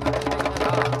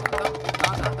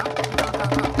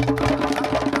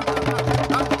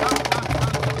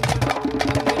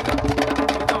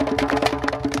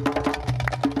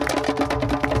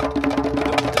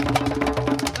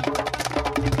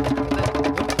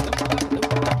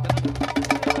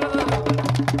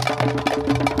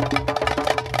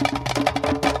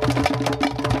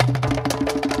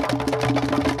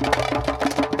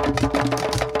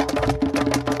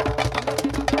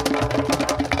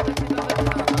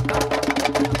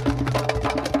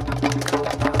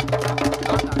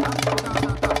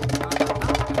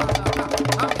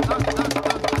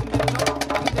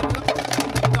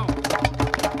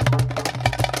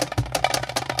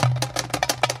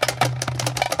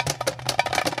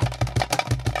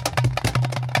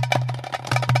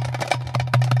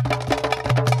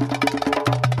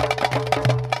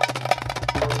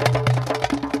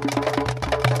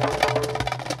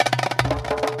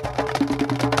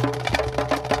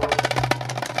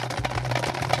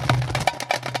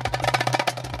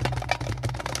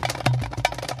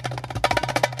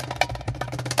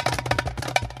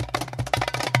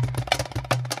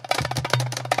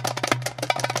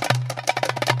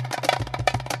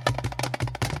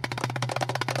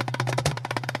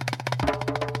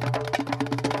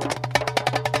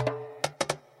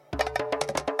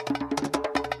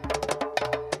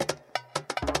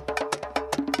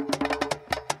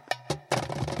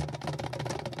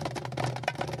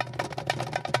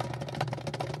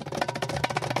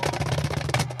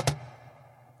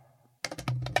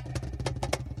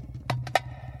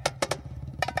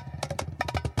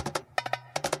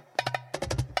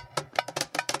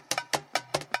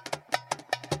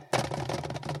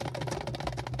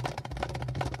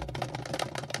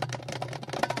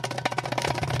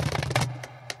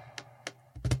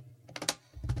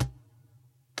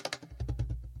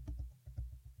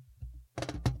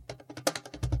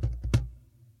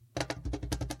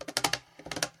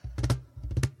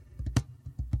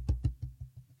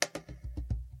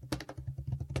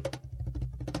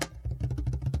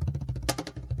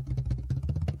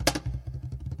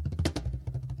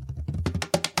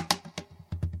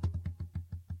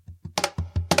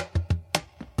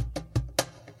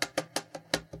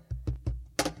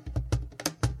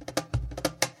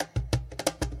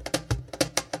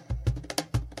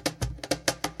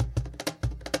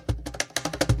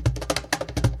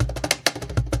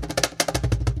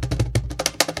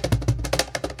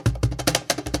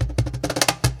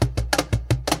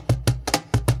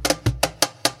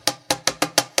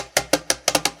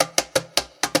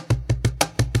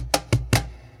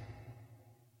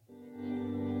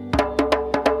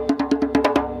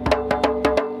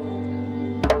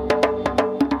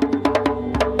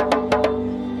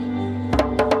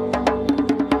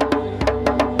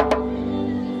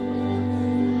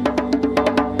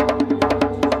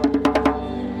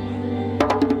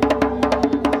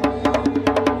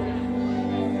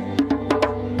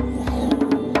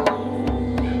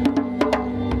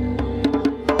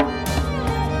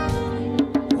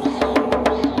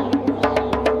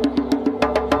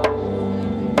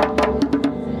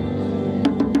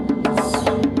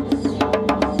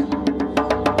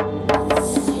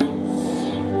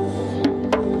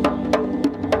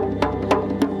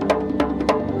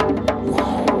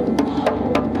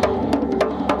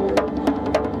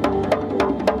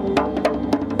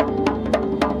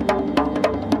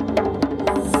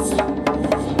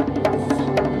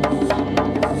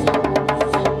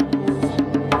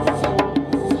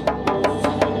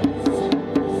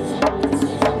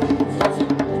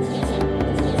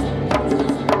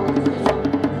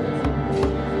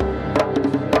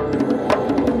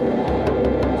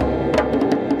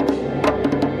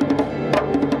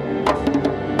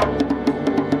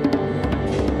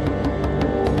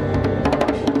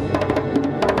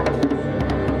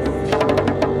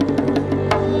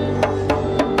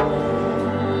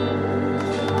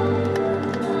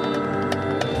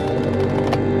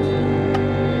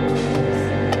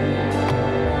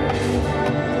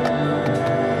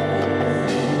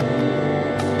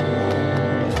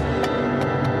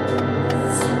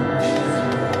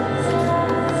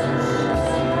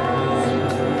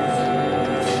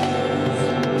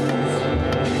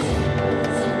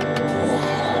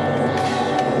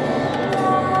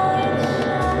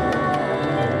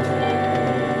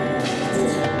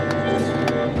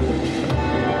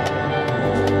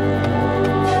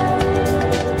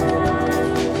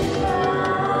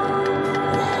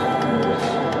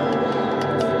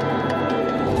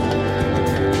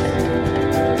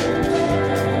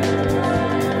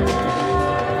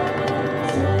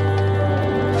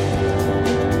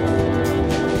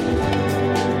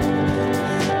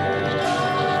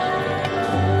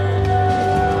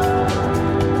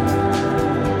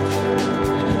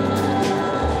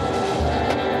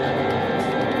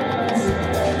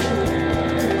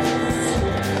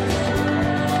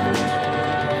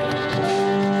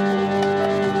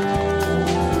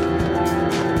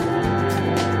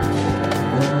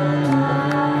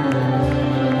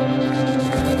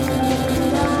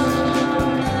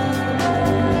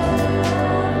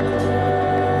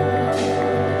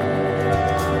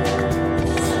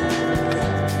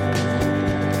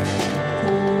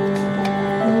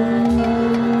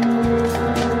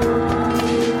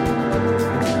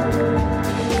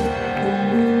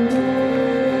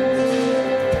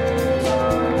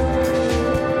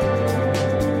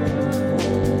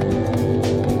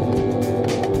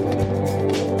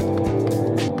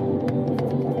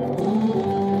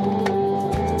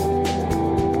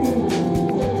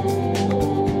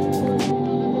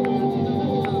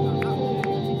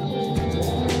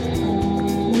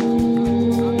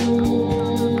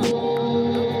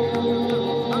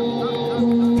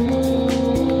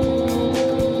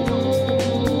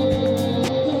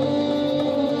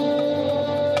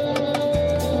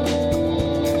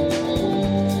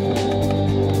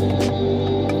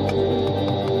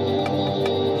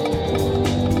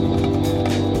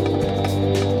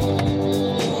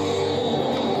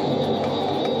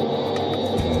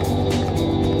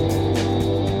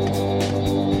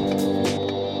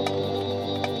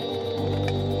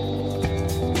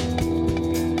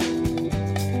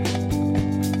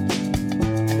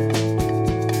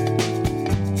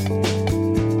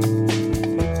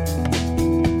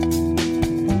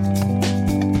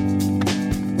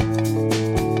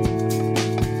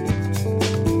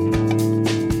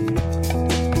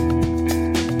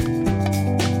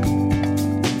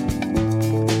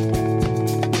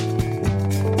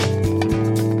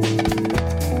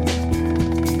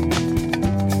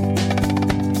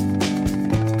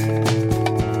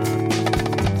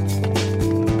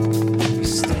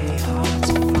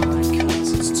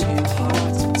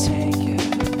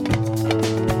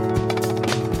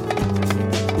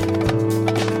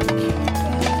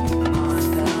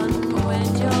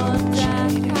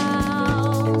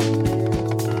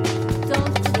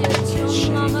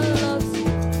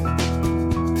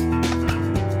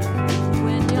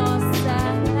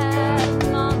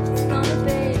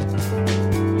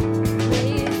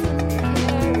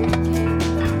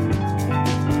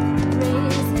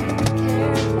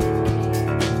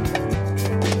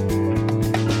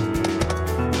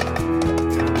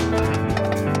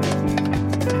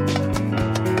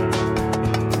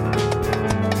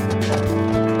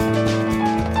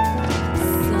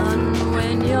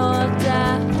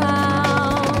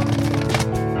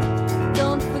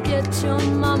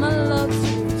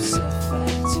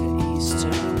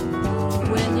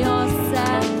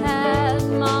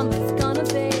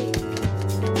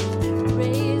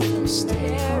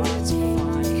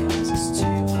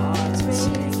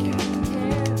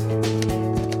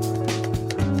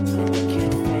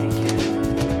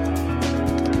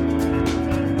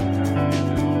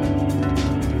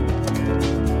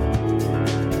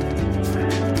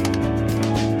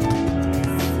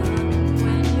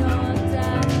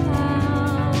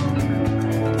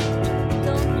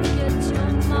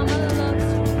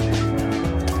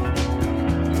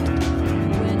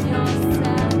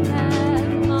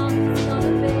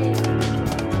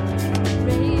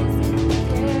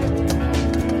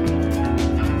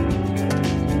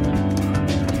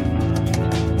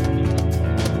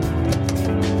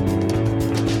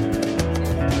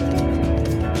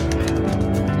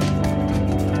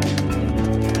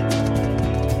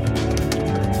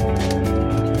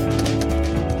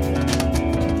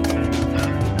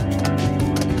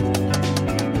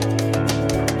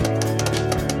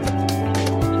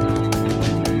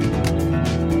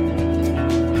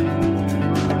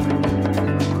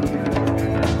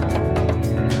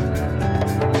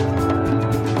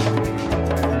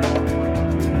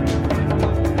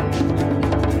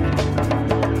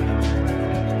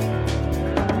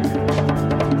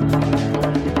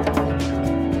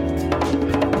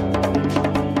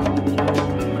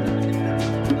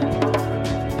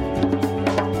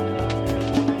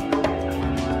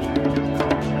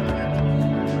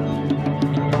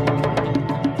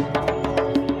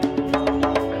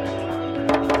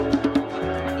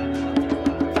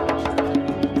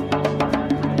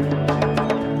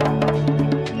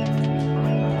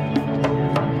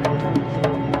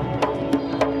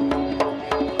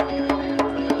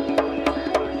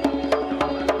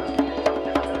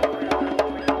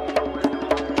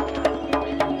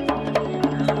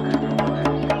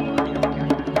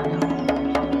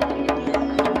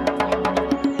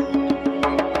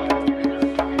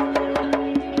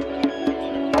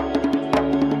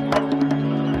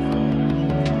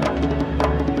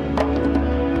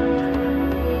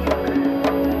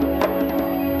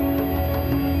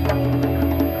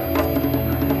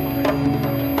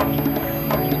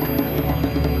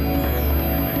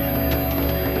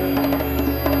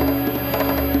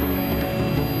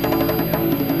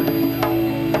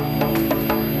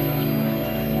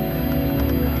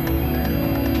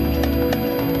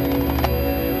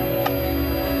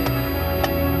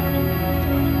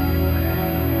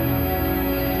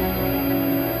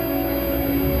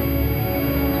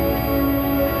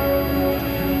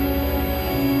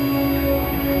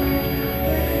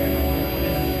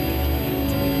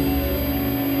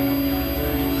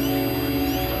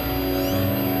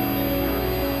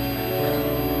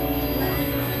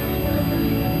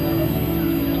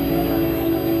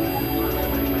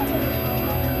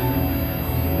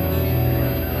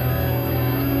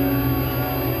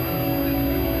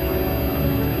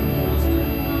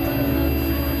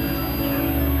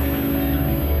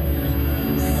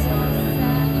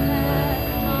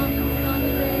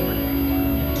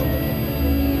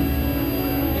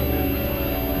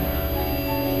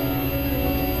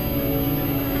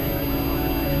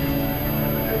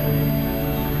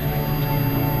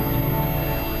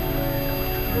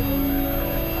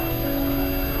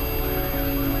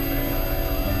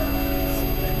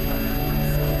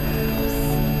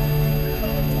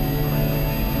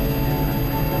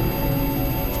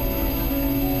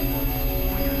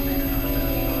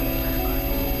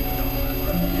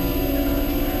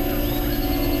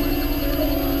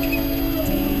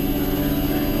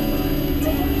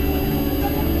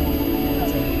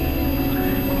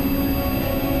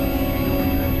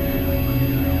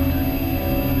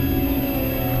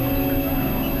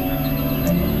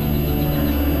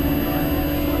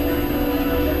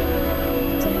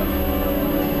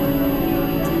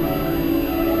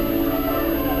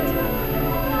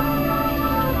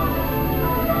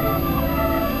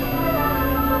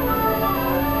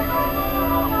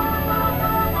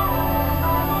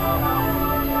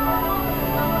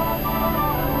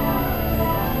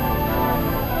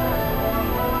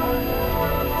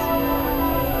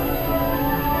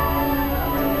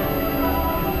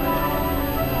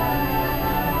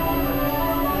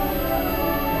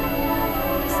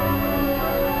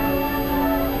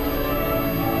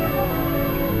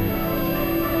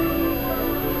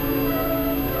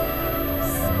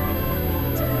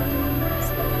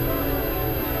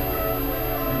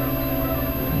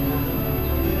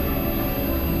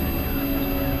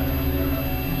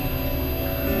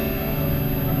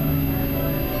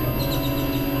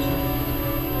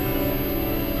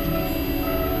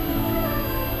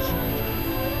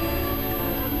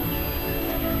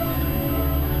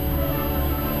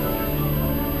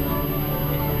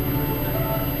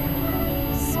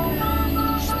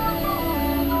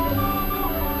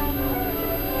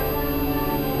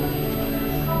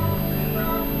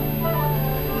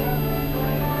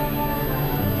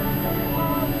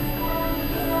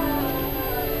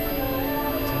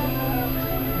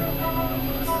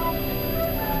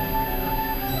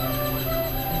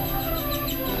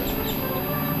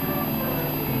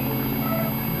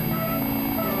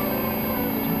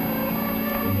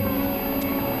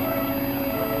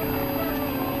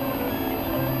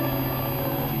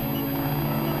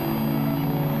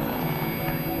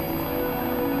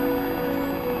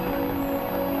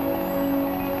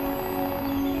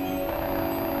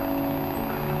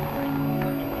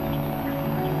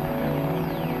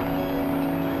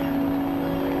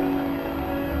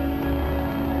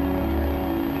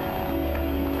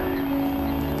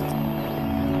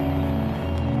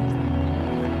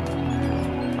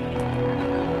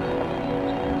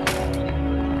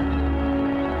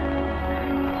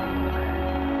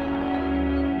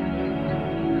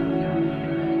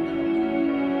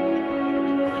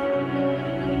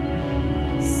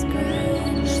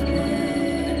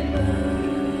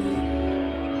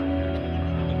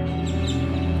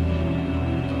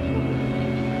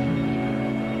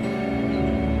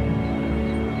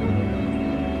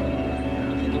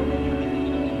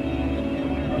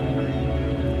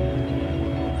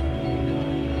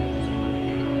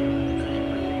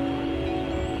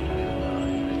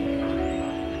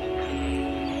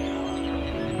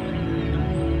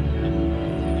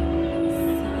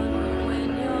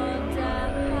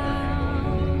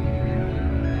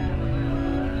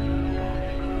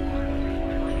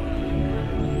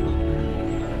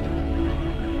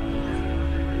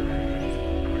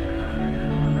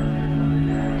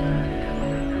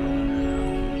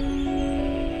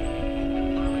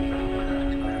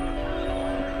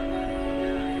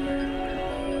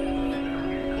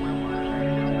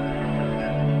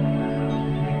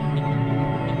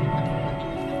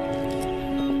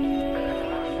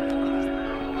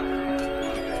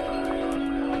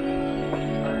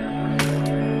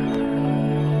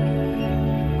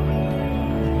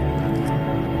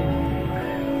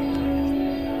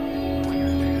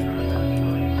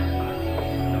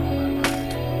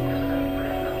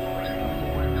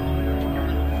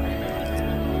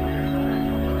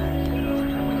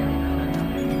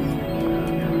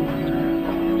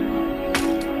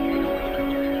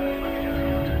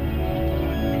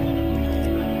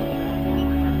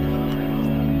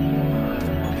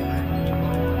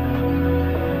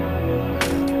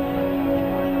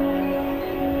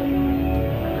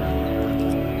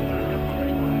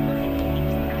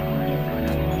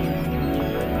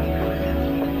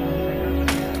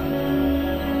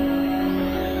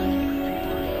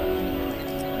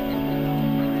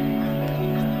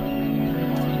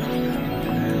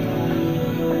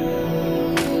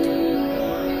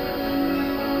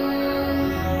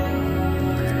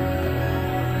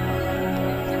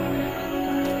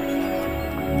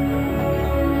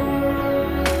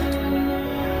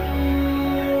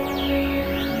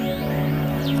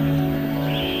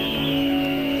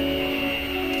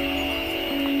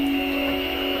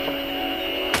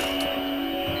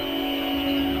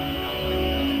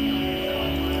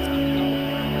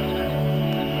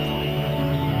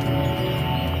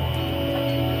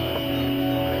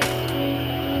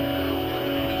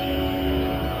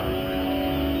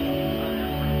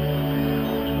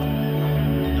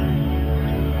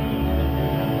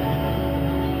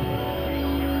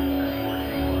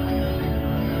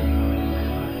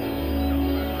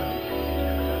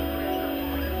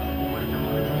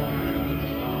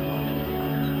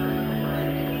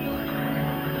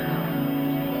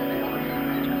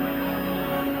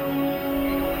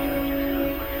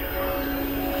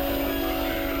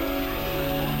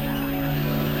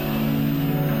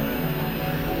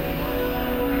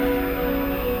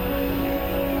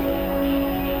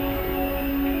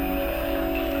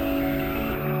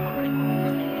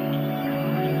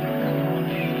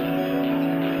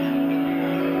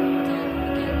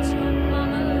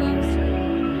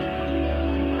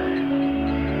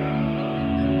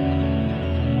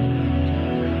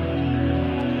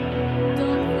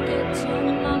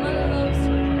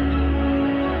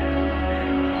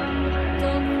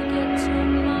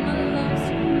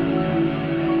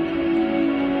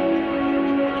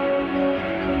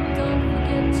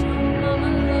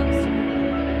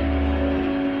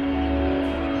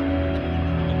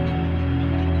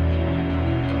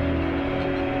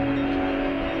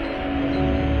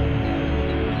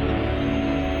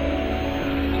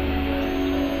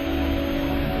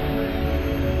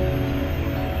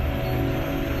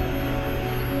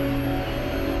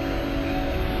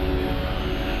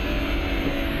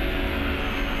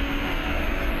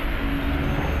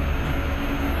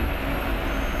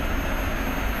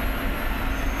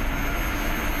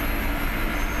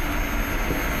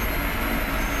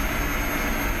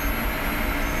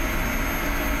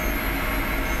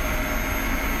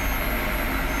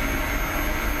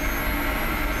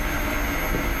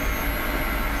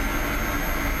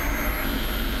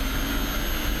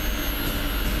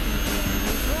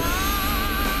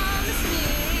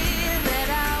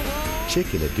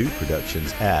 Chick and a Dude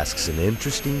Productions asks an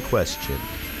interesting question.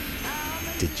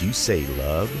 Did you say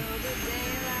love?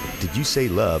 Did You Say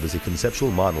Love is a conceptual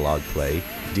monologue play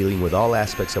dealing with all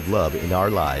aspects of love in our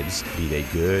lives, be they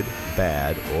good,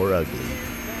 bad, or ugly.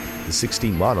 The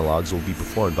 16 monologues will be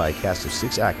performed by a cast of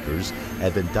 6 actors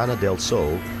at Ventana del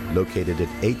Sol, located at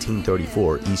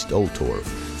 1834 East Old Torf.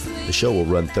 The show will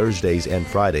run Thursdays and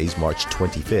Fridays, March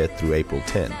 25th through April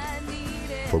 10th.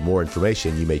 For more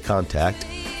information, you may contact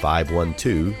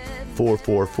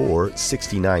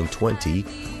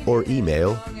 512-444-6920 or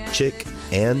email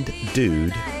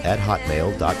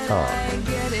chickanddude@hotmail.com.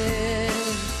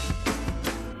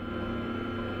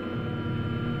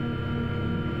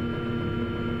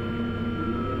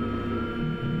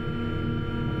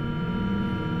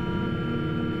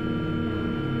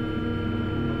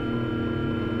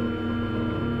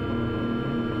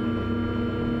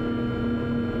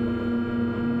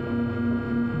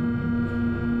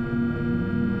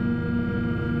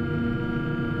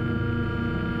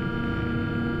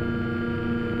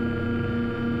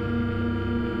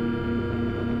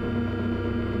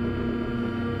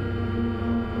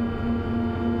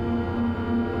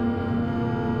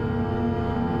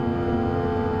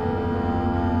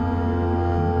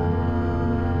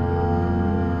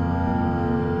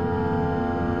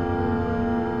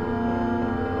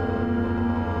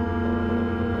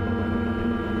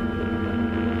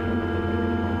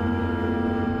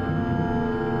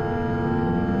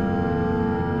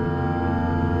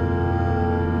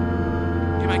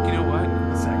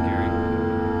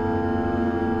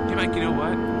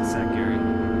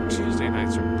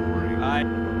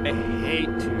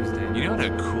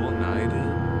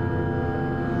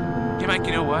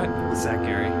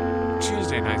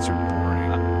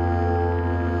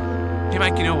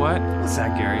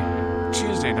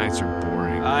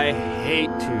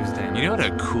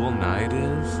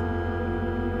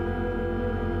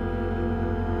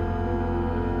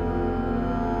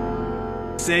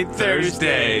 Say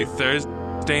Thursday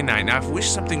night. Now, I wish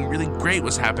something really great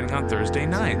was happening on Thursday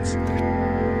nights.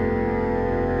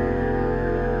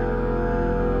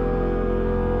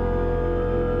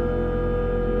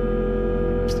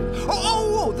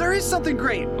 Oh, there is something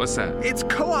great. What's that? It's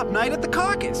Co-op Night at the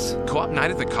Caucus. Co-op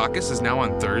Night at the Caucus is now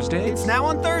on Thursdays? It's now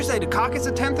on Thursday, the Caucus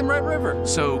at 10th and Red River.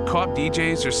 So co-op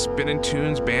DJs are spinning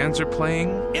tunes, bands are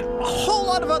playing? And a whole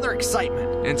lot of other excitement.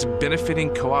 And it's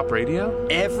benefiting Co-op Radio?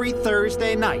 Every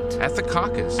Thursday night. At the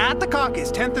Caucus? At the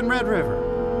Caucus, 10th and Red River.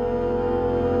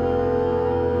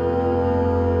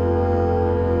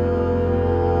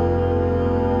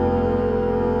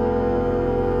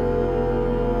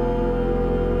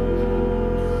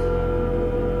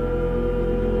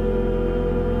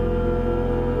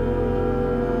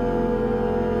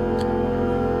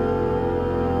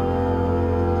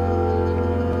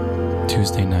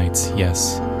 Tuesday nights,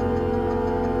 yes.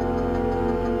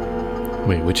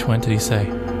 Wait, which one did he say?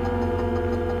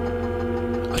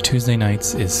 Tuesday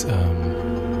nights is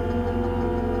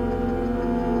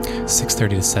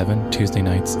 6:30 to 7. Tuesday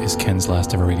nights is Ken's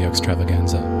last ever radio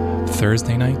extravaganza.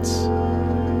 Thursday nights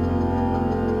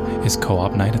is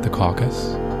Co-op Night at the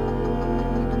Caucus.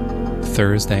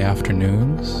 Thursday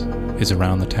afternoons is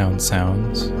Around the Town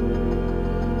Sounds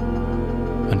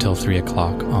until 3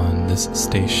 o'clock on this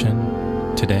station.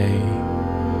 Today,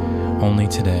 only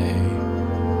today,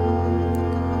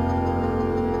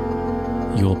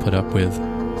 you will put up with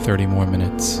 30 more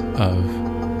minutes of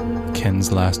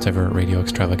Ken's last ever radio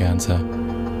extravaganza,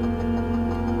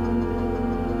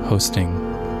 hosting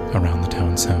Around the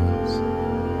Town Sounds.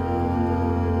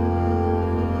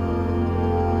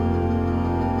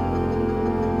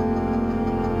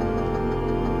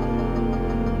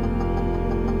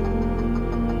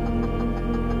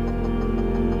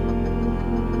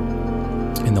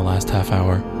 In the last half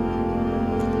hour,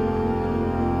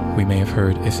 we may have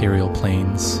heard Ethereal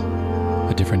Planes,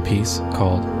 a different piece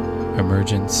called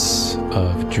Emergence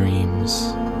of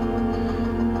Dreams.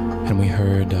 And we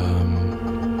heard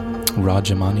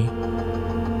Rajamani,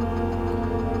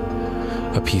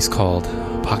 a piece called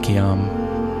Pakyam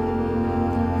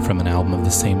from an album of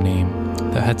the same name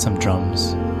that had some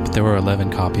drums. But there were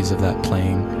 11 copies of that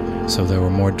playing, so there were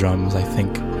more drums, I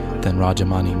think, than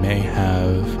Rajamani may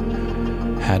have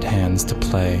had hands to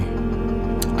play.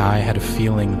 I had a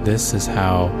feeling this is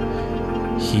how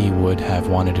he would have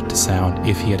wanted it to sound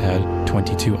if he had had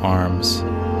 22 arms.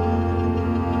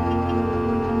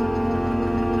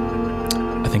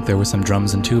 I think there were some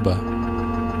drums and tuba.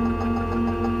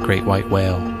 Great White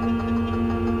Whale.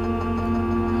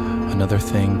 Another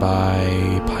thing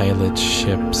by Pilot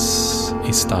Ships,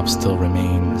 A Stop Still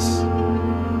Remains.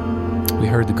 We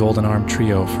heard the Golden Arm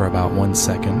Trio for about 1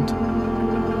 second.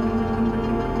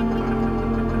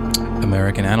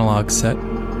 American analog set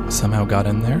somehow got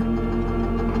in there.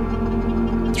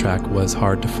 The track was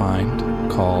Hard to Find,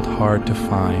 called Hard to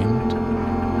Find.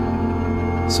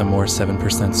 Some more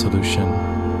 7% Solution.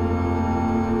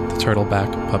 The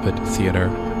Turtleback Puppet Theater.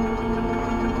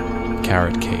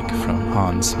 Carrot Cake from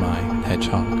Hans My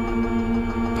Hedgehog.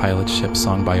 Pilot Ship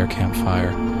Song by Your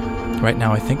Campfire. Right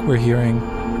now I think we're hearing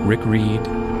Rick Reed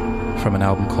from an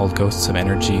album called Ghosts of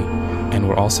Energy, and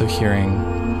we're also hearing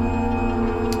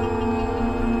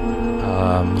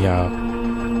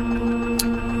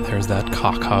there's that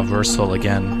Kaka Versal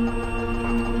again.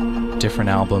 Different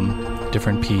album,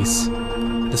 different piece.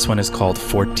 This one is called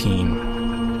 14.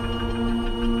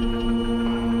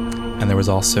 And there was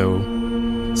also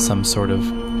some sort of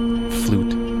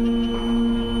flute.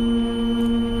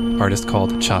 Artist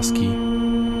called Chasky.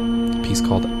 A piece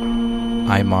called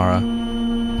Aymara.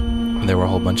 And there were a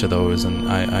whole bunch of those, and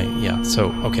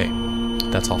so, okay.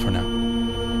 That's all for now.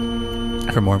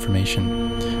 For more information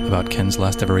about Ken's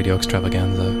last ever radio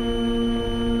extravaganza,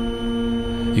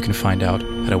 you can find out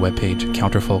at a webpage,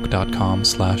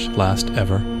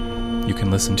 counterfolk.com/lastever. You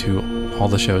can listen to all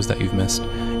the shows that you've missed.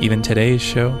 Even today's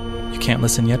show, you can't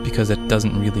listen yet because it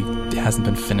hasn't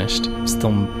been finished. I'm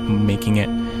still making it.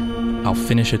 I'll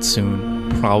finish it soon.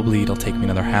 Probably it'll take me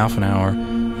another half an hour,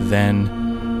 then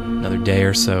another day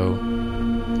or so.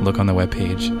 Look on the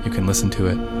webpage. You can listen to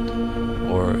it,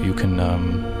 or you can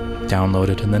download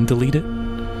it and then delete it.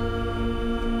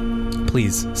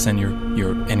 Please send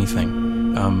your anything.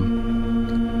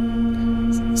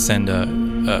 Send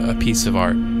a piece of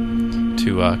art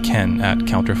to Ken at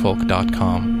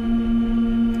counterfolk.com.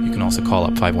 You can also call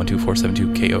up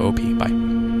 512-472-KOOP. Bye.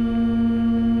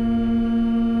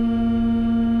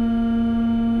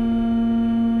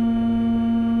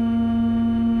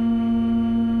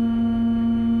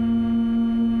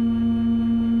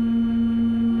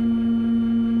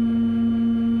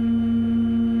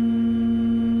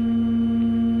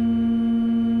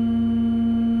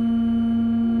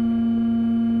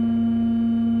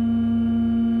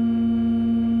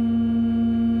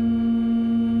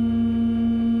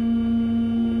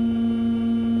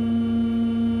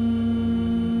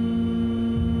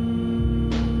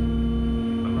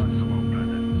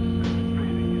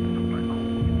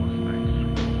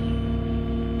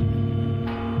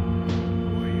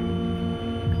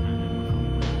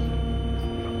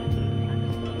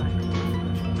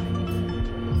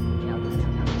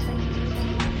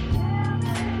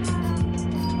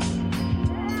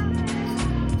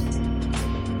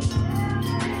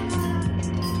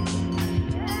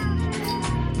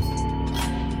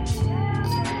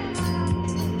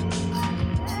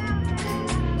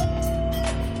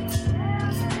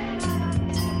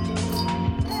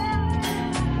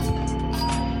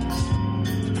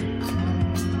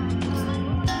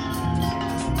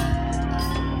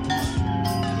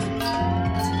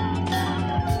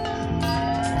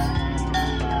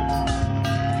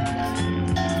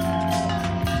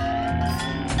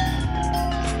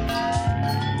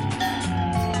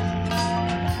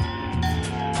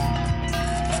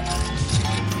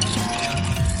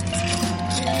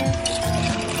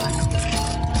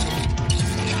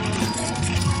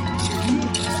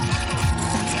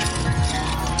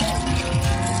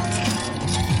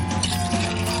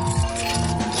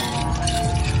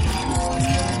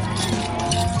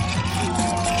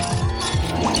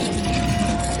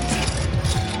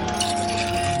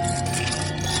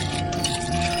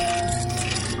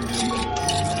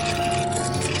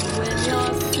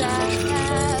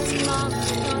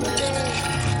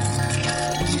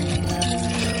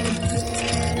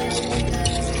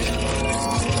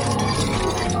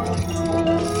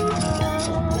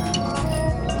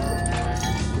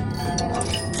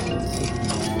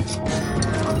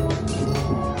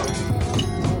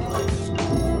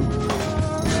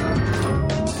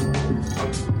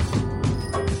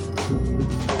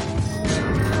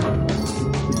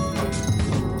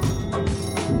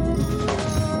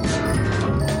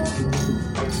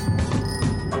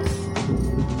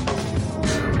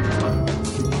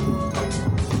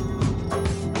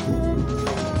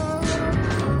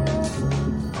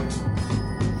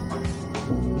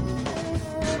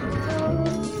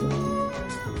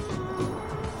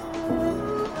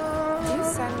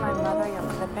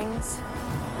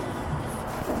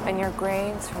 And your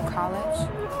grades from college?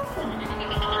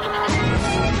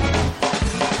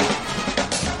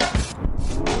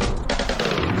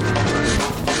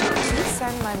 Did you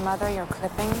send my mother your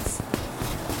clippings?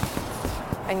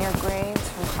 And your grades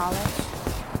from college?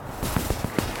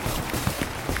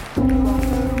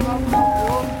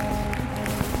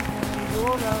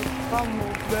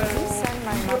 Did you send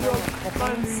my mother your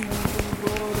clippings?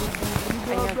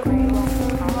 and your grades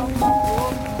from college?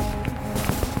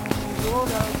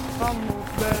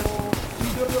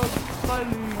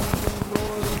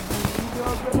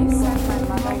 Do you send my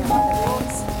mother your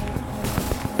clippings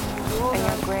and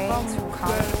your grades from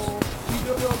college?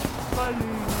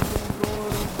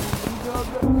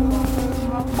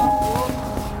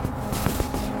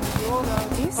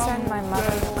 Do you send my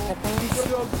mother your clippings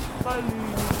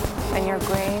and your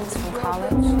grades from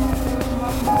college?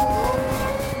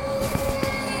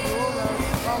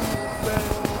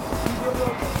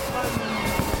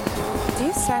 Do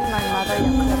you send my mother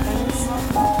your clippings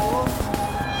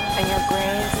and your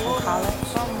grades from college?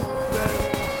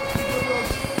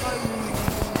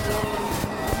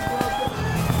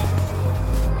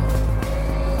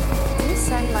 Do you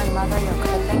send my mother your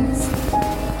clippings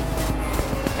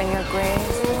and your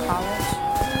grades from college?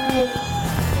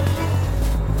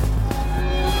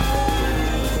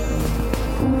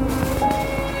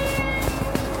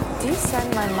 Do you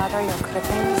send my mother your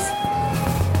clippings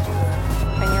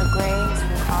and your grades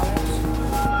from college?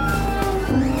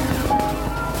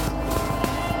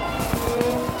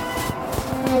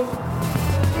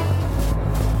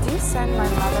 Do you send my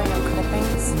mother your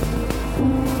clippings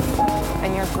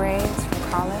and your grades from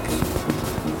college?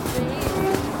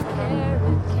 Do you send my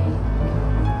mother your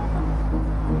clippings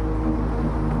and your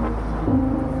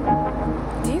grades from college?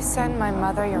 Do you send my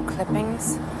mother your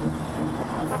clippings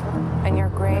and your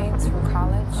grades from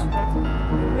college?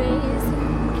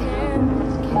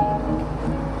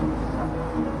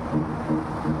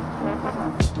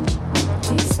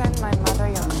 Do you send my mother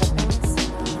your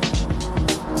clippings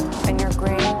and your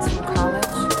grades from college?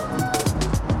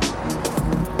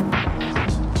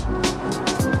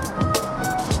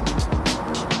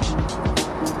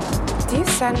 Do you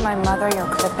send my mother your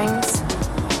clippings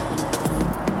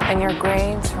and your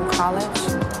grades from college?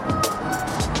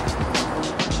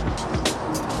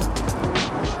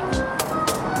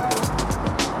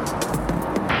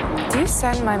 Do you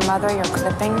send my mother your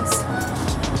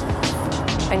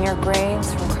clippings and your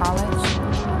grades from college?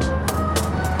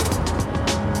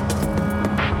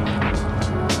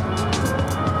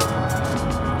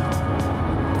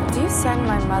 Do you send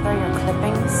my mother your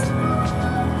clippings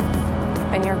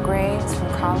and your grades from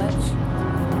college?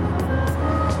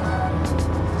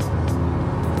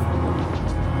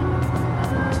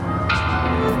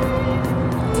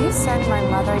 Do you send my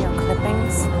mother your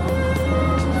clippings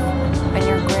and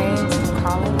your grades from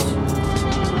college?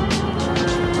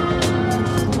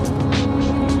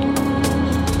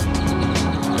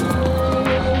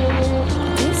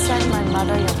 Do you send my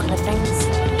mother your clippings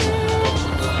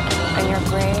and your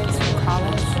grades from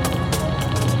college?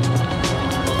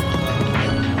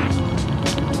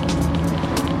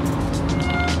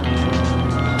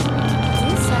 Do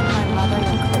you send my mother your clippings and your grades from college? Do you send my mother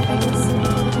your clippings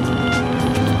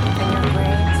and your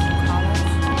grades from college?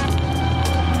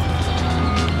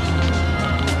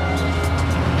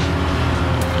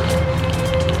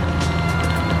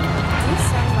 Do you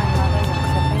send my mother your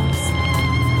clippings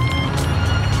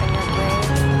and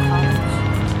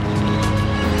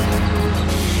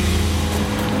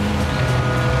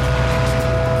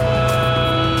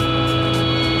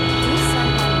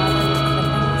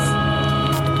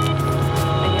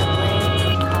your grades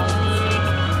from college?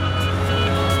 Do you send my mother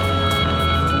your clippings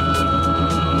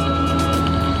and your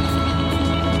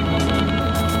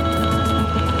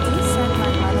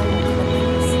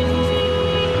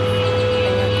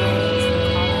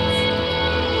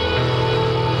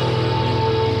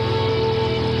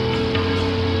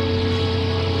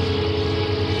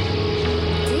from college?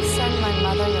 Do you send my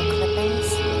mother your clippings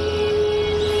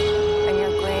and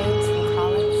your grades from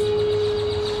college? Do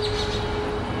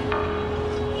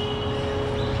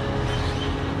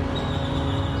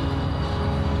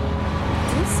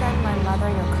you send my mother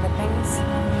your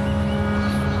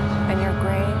clippings and your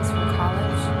grades from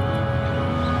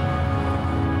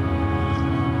college?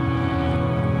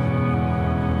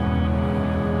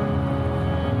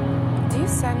 Do you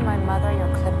send my mother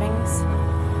your clippings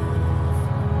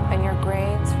and your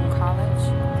grades from college?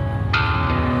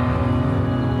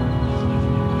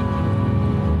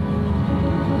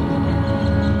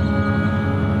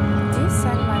 Do you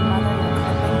send my mother your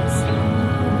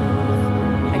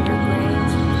clippings and your grades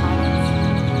from college?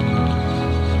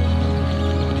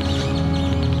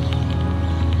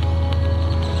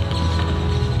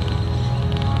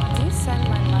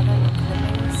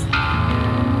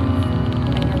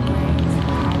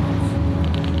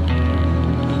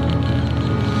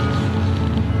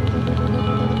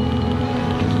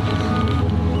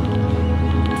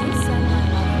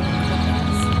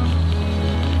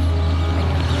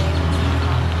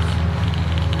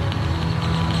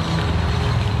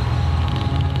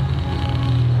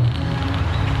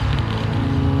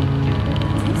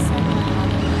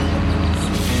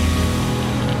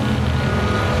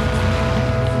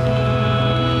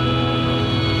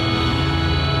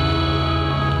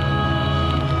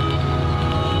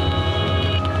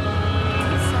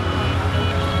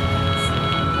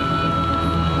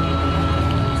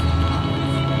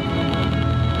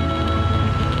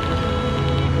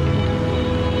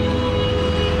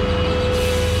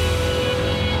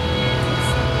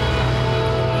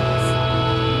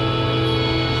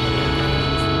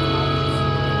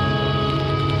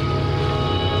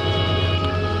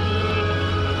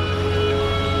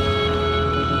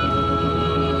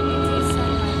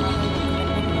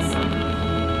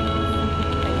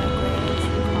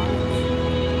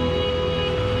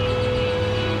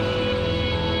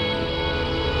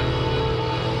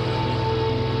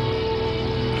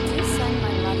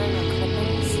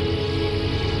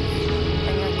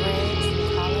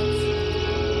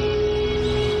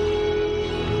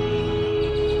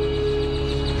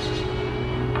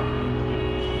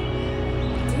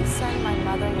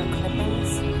 mother your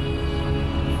clippings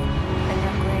and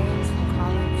your grades from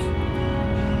college?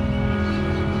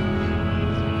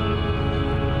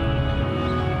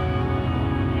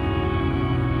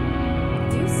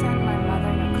 Do you send my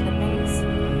mother your clippings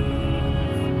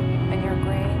and your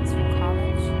grades from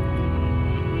college?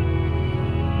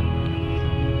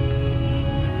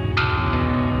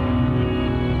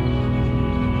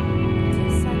 Do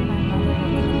you send my mother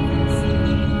your clippings and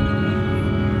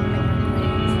your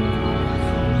grades from college?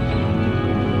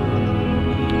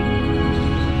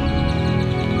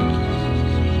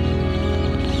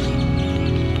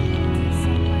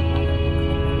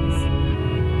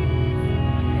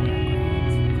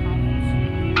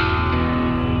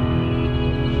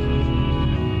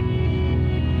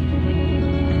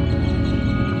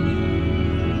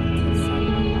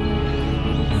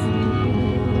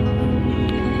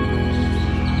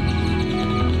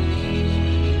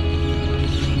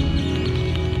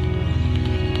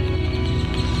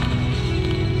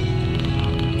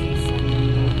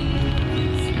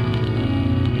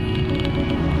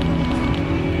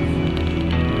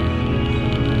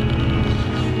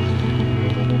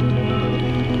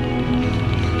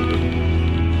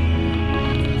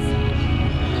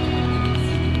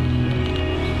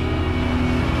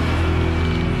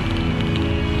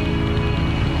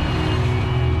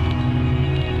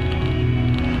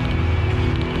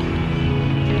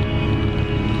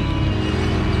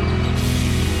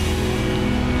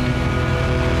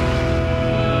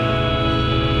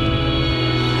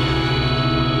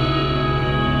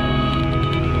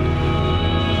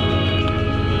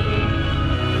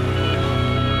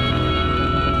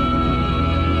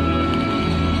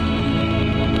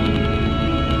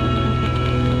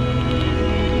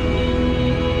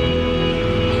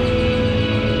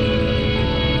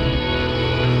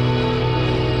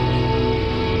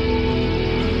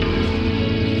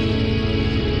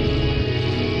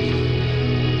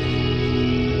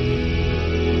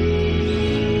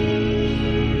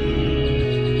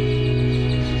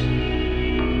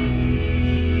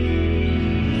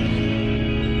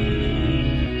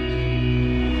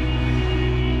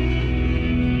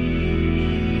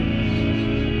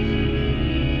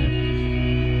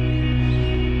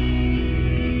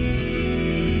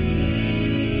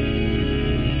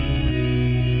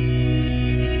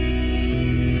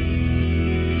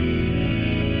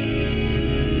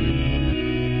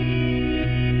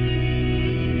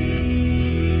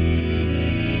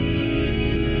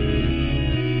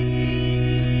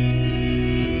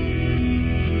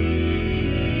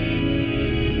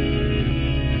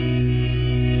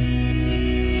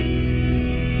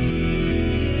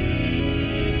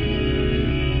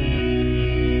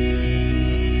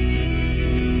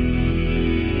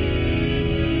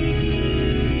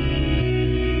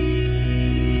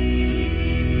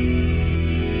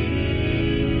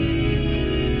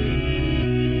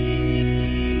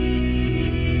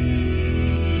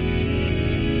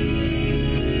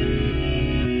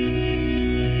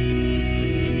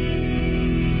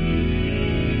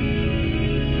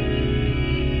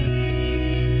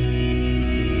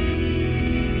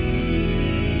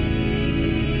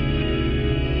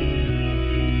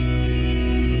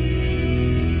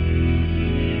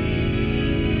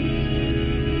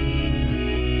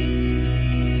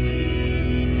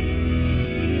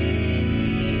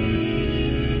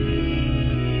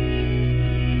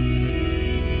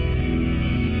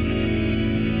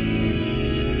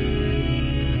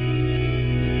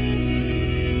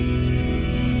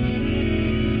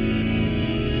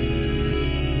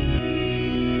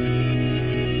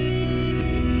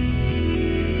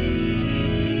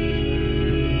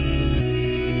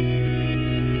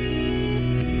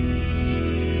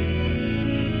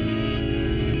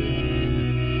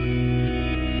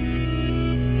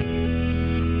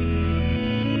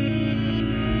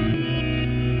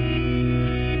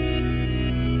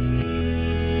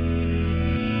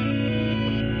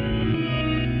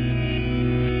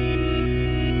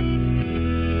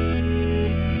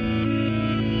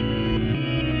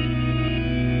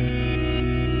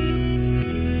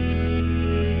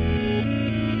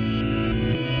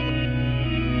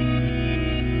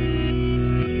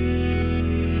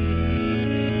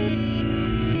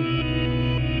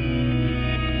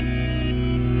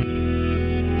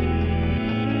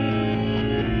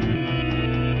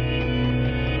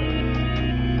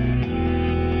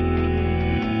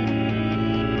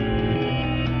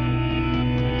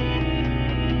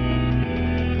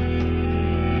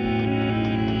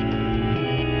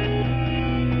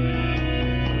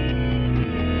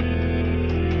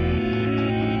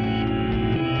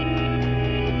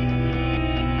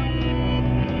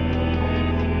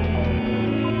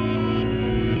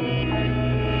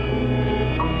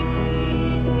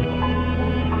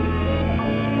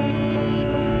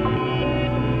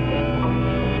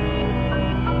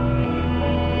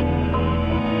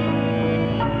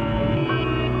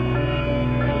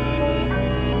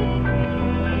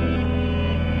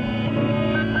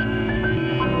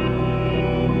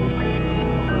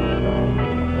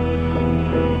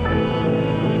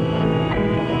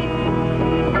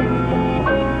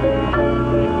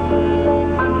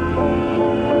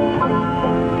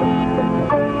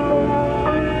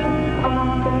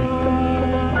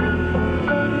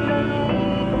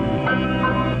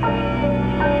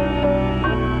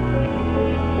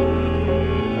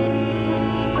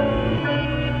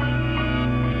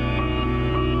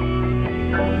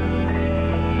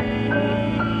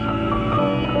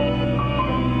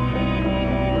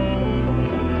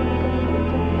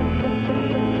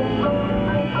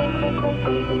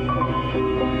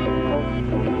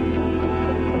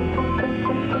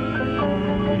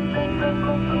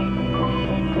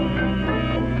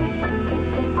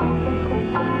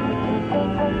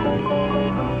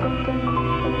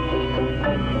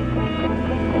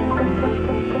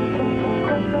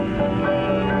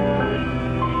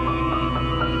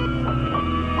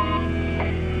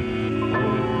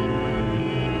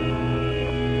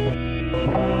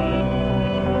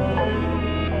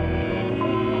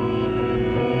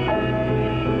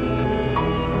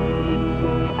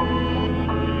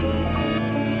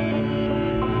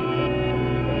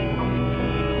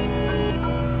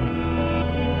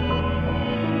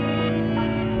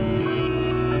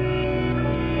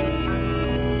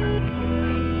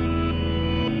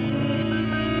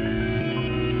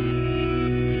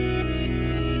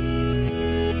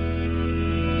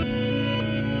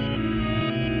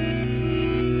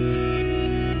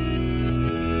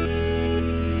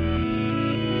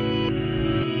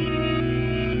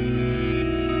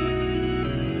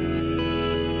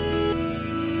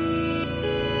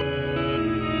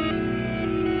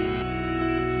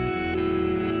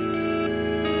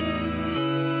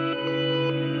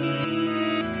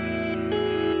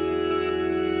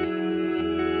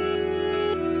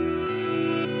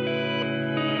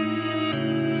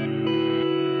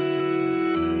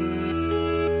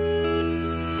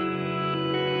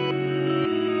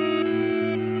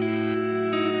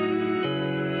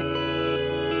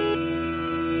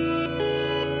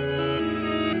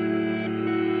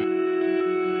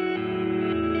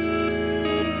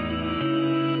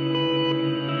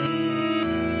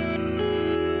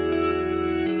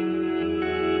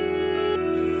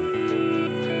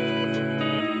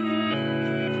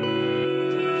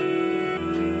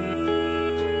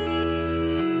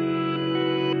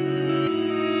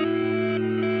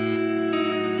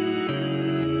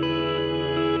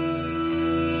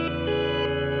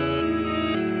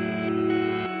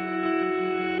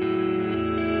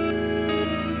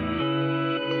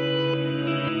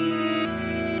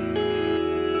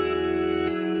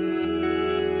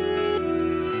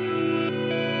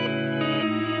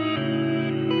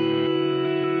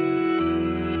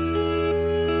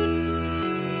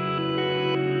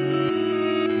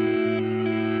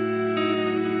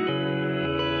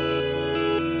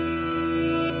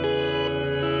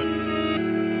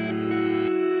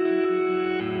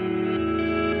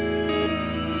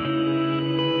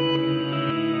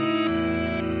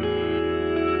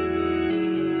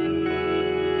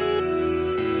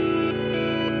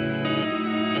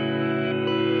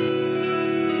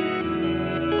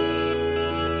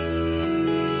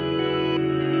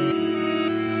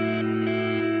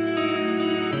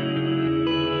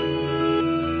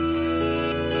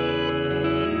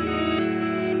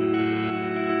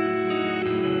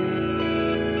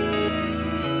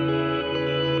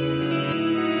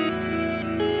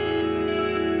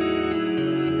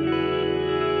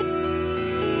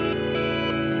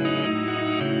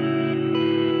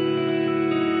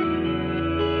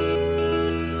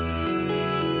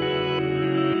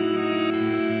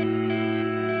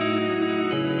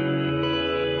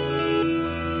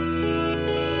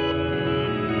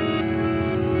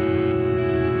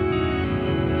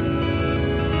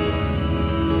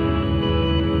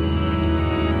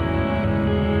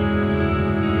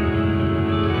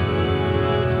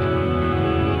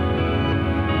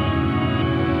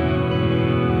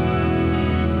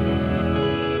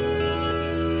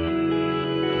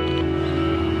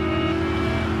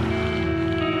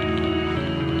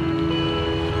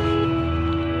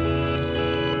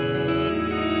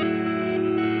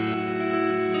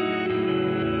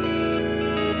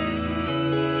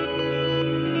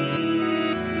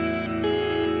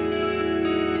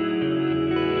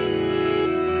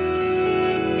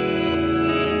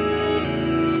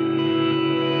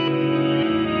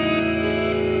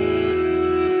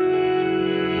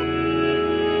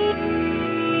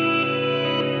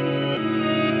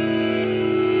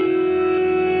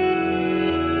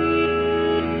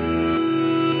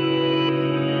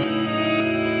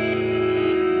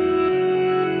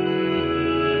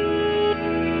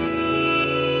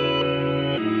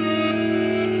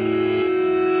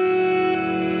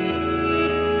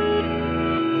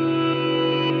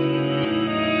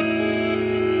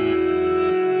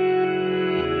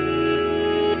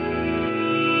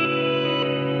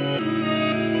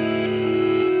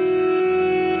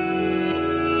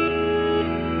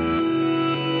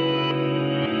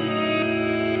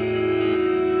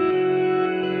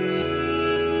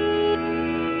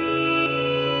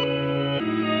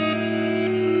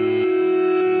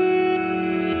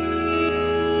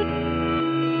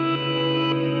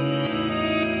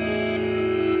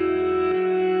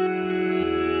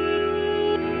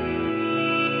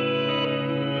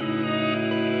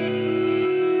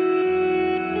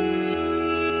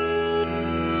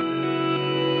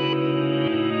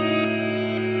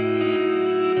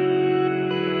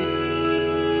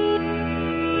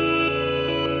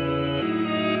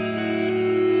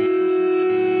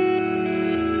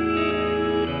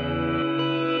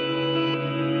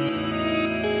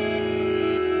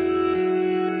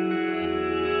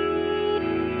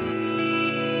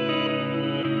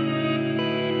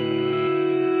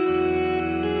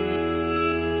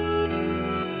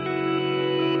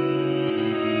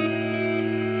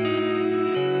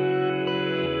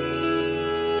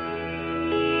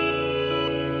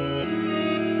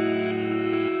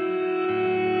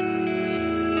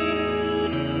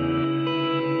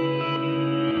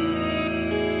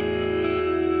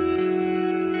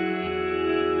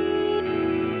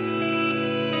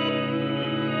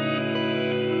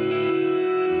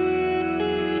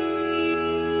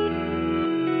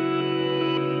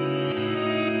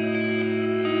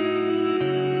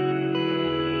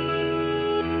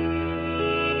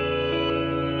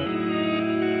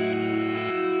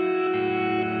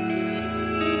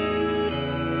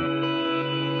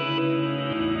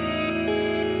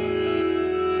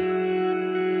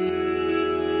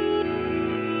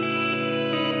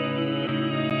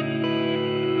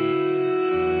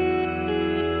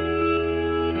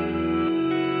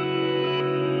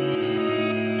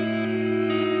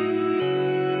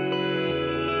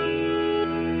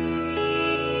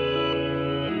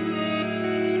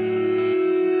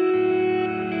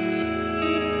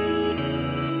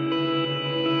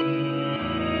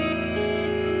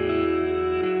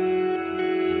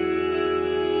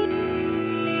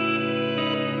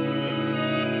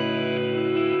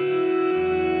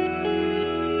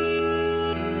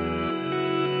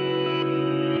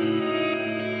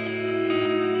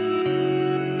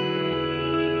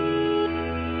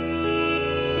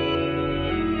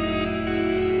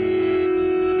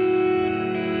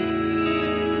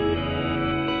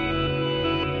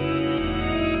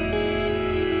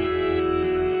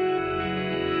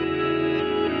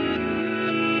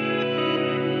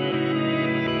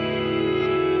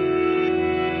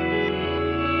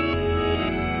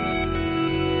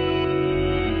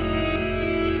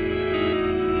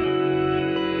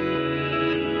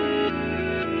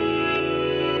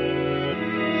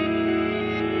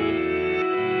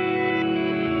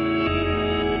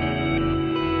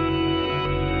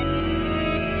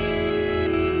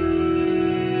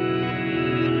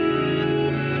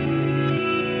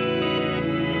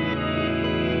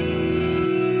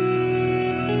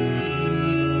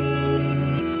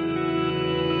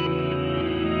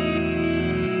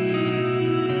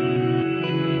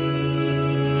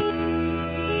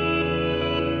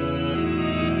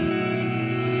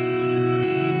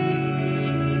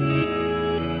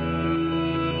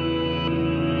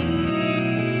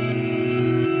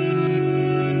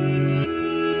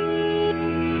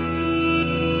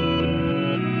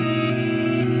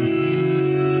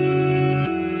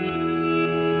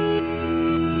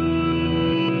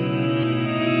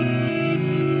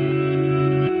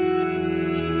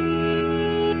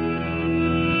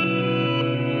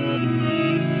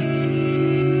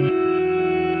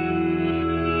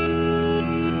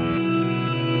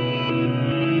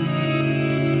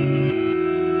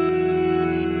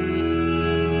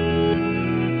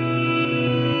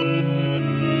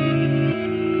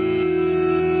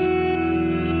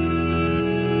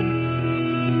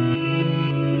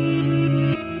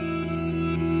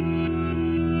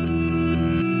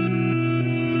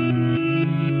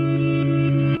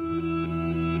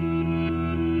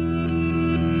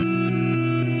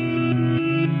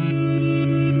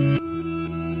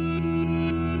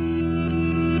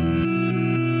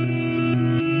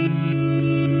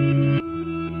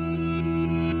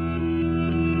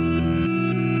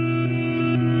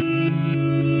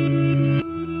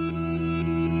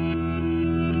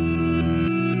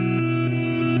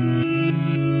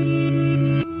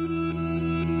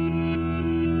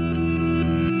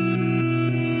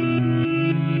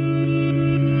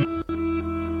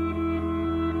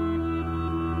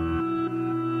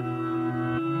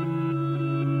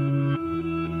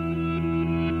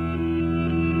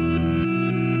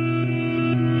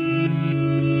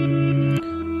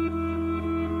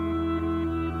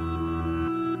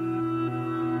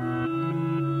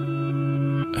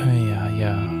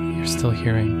 you're still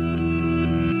hearing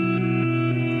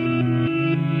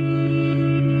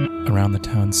Around the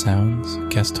Town Sounds,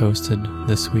 guest hosted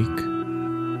this week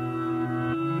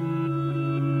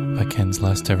by Ken's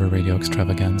last ever radio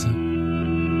extravaganza.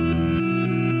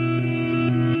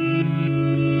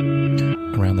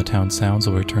 Around the Town Sounds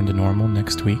will return to normal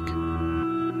next week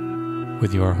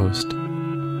with your host,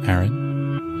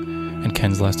 Aaron, and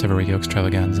Ken's last ever radio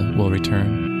extravaganza will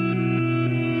return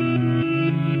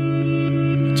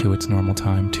to its normal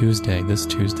time this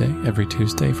Tuesday, every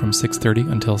Tuesday from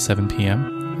 6:30 until 7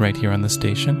 p.m. right here on the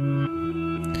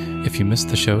station. If you missed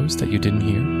the shows that you didn't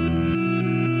hear,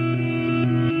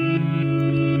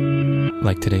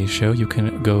 like today's show, you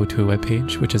can go to a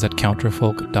webpage which is at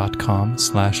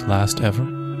counterfolk.com/lastever.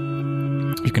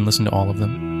 You can listen to all of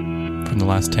them from the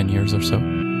last 10 years or so.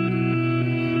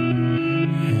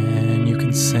 And you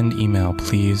can send email,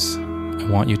 please. I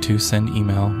want you to send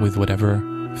email with whatever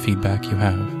feedback you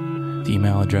have. The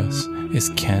email address is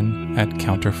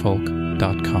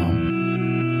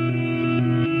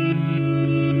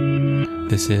ken@counterfolk.com.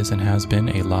 This is and has been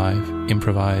a live,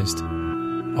 improvised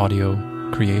audio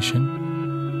creation.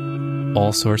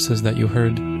 All sources that you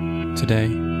heard today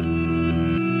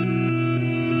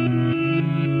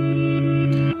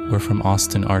were from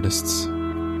Austin artists.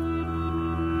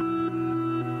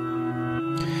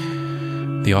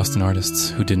 The Austin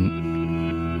artists who didn't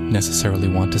necessarily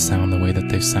want to sound the way that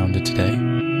they've sounded today.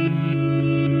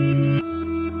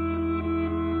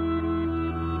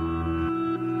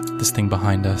 This thing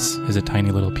behind us is a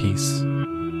tiny little piece.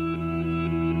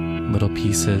 Little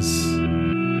pieces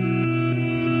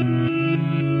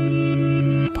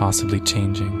possibly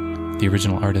changing. The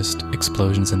original artist,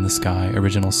 Explosions in the Sky,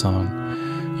 original song,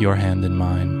 Your Hand in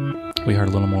Mine. We heard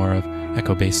a little more of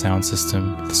Echo Bass Sound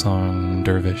System, the song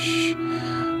Dervish,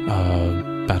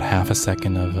 about half a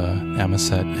second of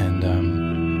Amaset and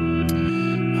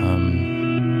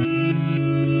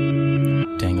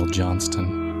Daniel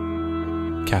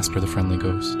Johnston, Casper the Friendly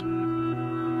Ghost,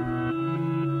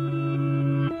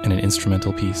 and an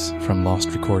instrumental piece from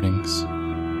Lost Recordings.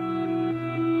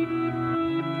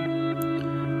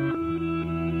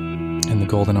 And the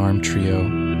Golden Arm Trio,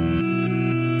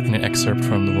 and an excerpt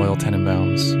from The Royal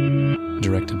Tenenbaums,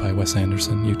 directed by Wes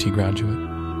Anderson, UT graduate.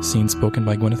 Scene spoken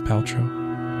by Gwyneth Paltrow.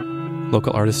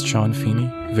 Local artist Sean Feeney,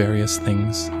 various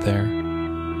things there.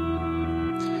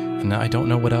 And I don't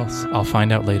know what else. I'll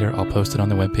find out later. I'll post it on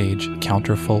the webpage,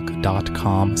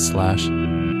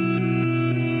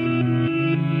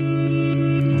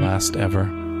 counterfolk.com/lastever.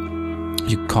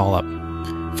 You can call up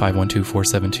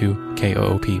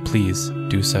 512-472-KOOP. Please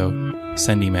do so.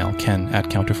 Send email,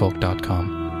 ken@counterfolk.com.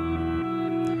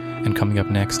 And coming up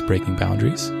next, Breaking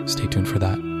Boundaries. Stay tuned for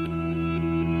that.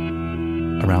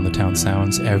 Around the Town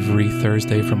Sounds every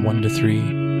Thursday from 1 to 3.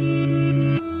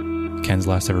 Ken's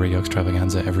last ever radio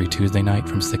extravaganza every Tuesday night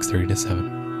from 6:30 to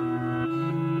 7.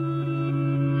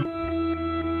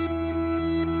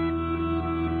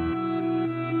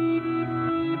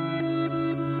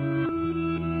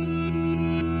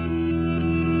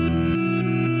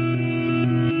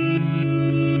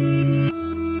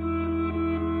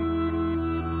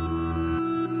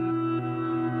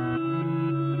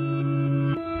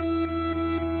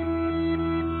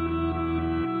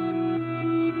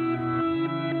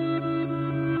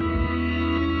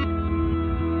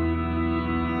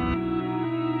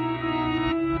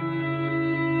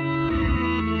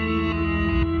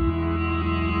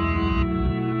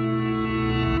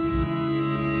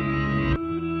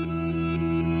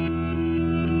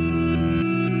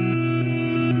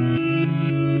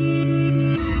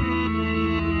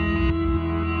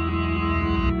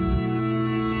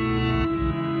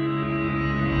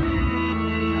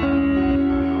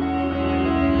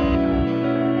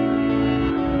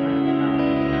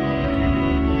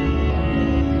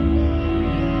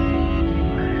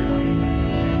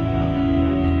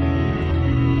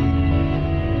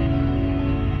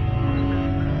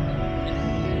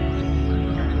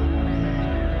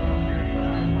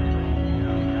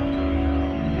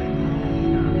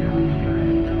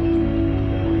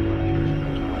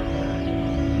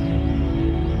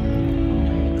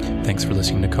 Thanks for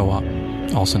listening to Co-op,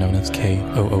 also known as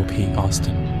KOOP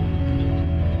Austin.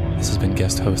 This has been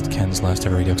guest host Ken's last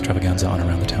ever radio extravaganza on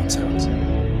Around the Town Sounds.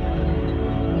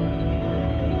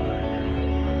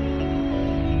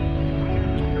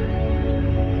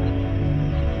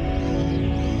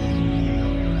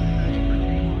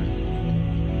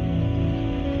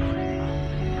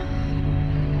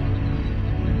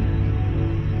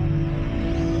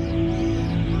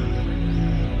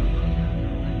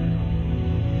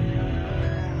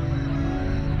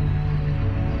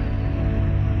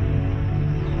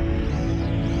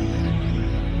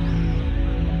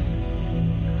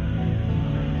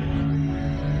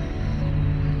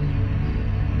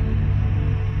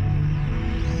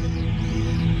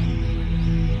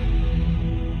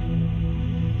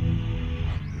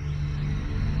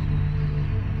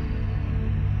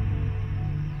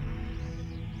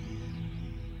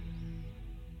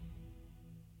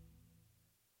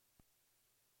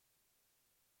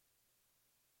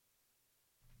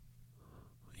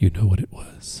 You know what it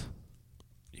was.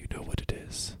 You know what it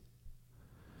is.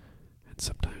 And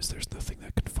sometimes there's nothing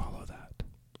that can follow that.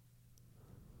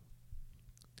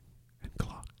 And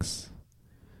clocks.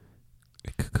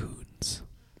 And cocoons.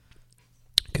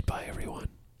 Goodbye, everyone.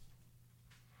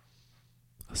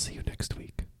 I'll see you next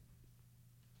week.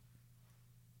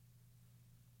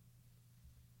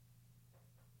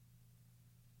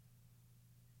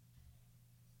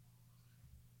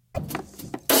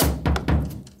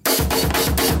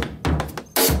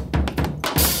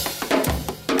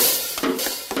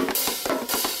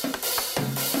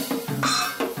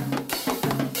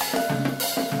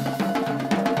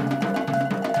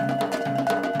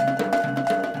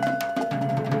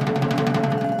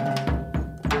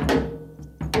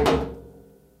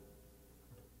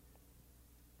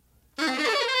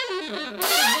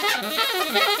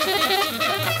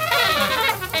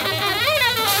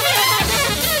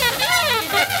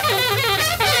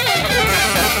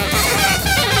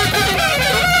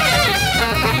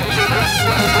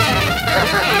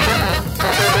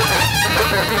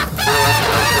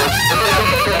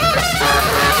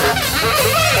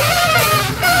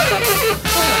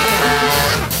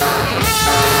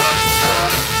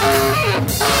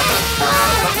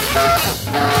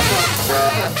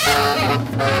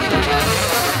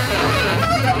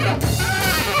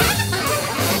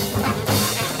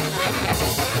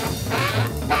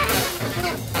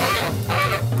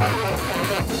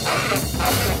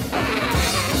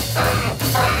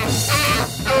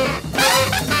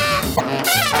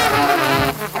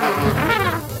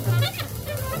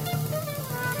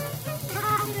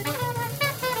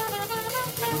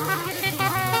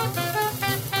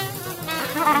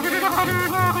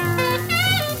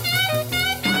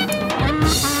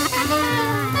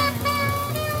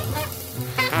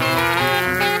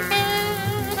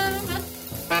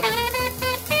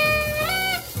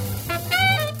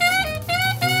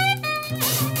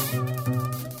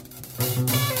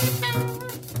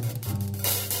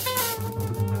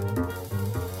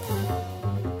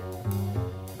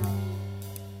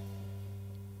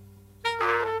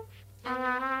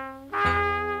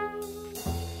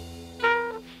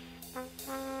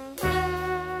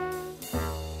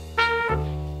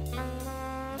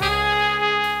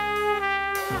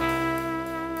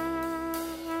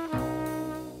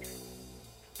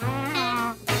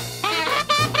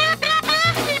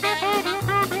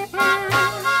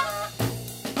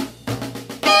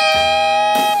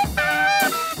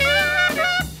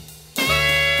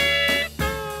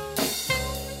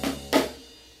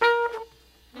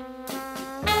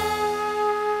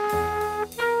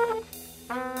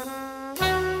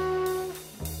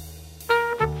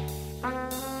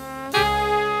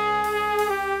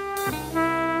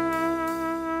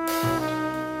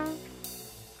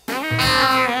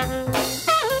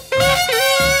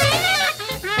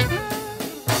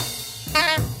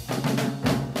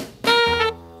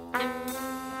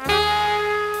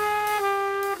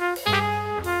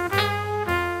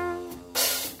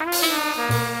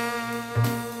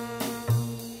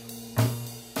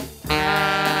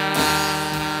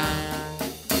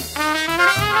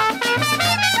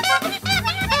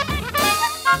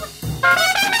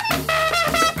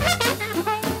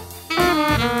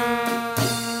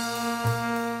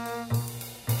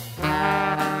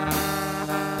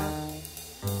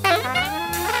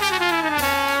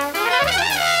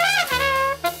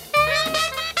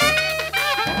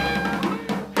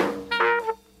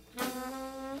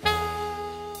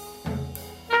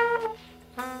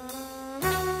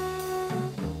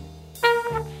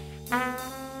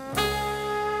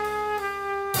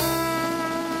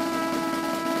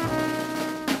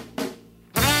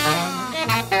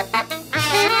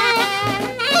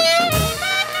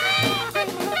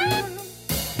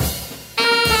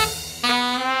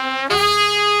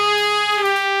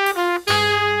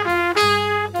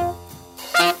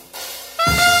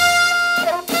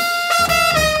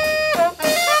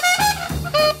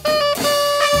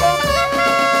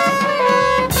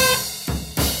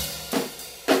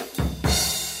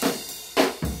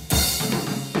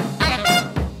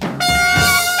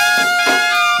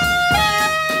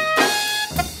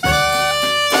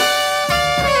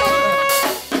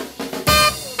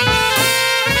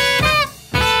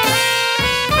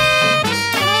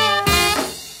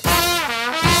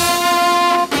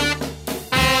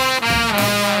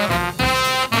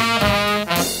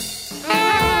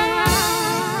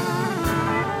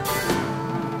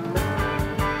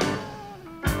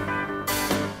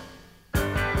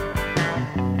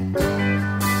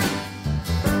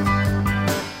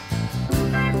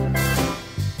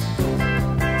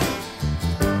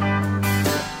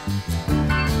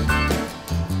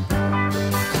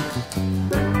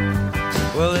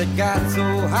 Well, it got so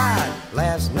hot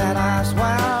last night I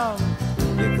swam,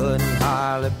 you couldn't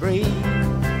hardly breathe.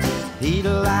 Heat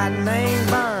of lightning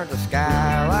burnt the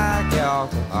sky like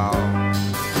alcohol.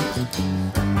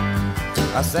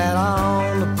 I sat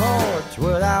on the porch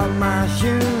without my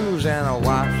shoes and I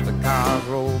watched the cars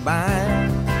roll by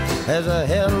as the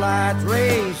headlights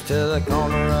raced to the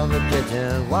corner of the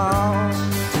kitchen wall.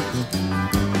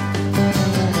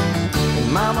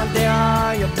 Mama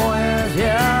dear, your boy is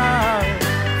here,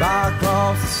 far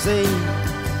across the sea,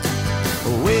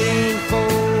 waiting for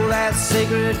that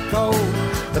cigarette cold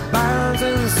that burns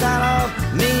inside of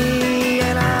me.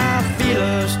 And I feel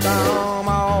a storm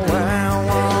all around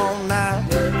all night,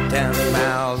 10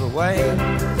 miles away,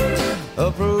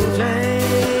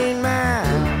 approaching my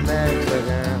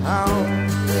Mexican home.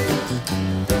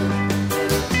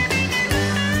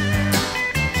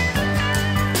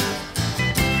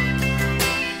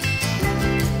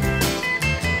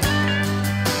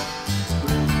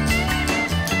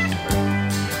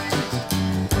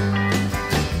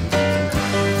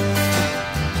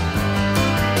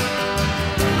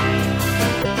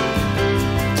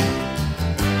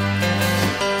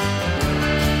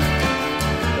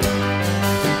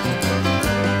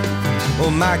 Oh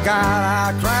my God,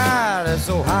 I cried, it's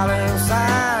so hot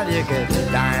inside, you could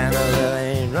die in a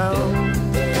living room.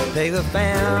 Take the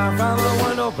fan from the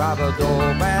window, prop the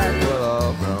door back with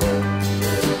a broom.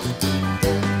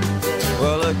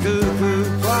 Well, the cuckoo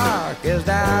clock is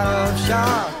out of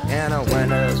shock, and the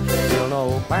windows feel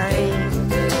no pain.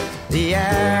 The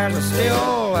airs are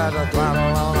still as a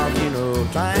throttle on a funeral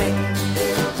train.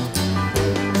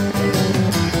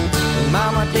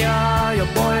 Mama dear,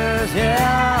 your boy is here,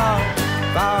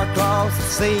 far across the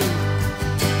sea,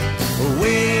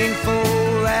 waiting for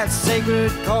that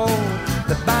sacred cold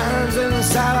that burns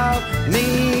inside of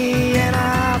me. And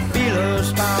I feel a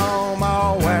storm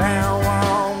all around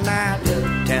all night,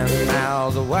 10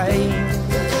 miles away,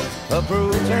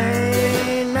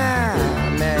 approaching my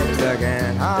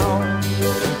Mexican home.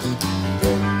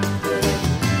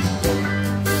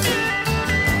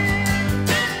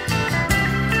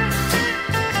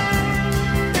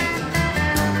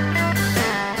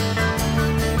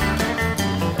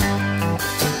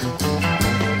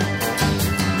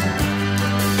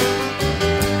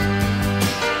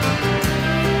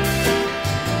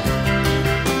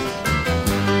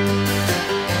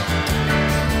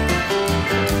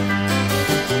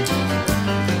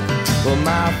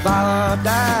 My father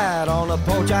died on the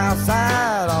porch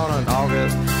outside on an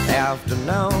August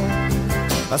afternoon.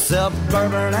 I sipped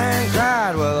bourbon and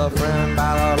cried with a friend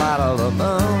by the light of the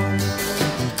moon.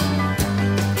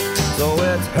 So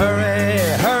it's hurry,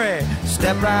 hurry,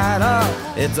 step right up.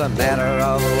 It's a matter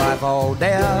of life or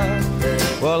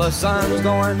death. Well, the sun's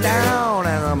going down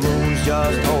and the moon's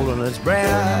just holding its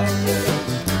breath.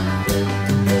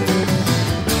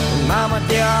 Mama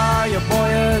dear, your boy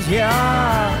is here,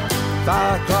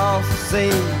 far across the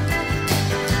sea,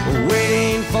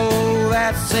 waiting for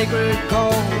that sacred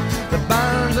cold that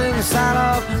burns inside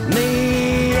of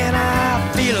me. And I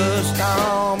feel a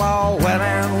storm all wet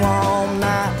and warm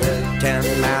night,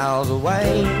 10 miles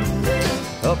away,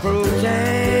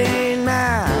 approaching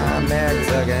my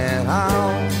Mexican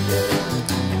home.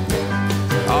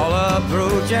 All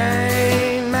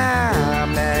approaching my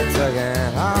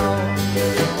Mexican home.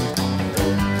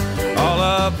 All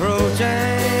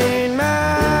approaching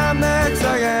my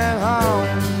Mexican home.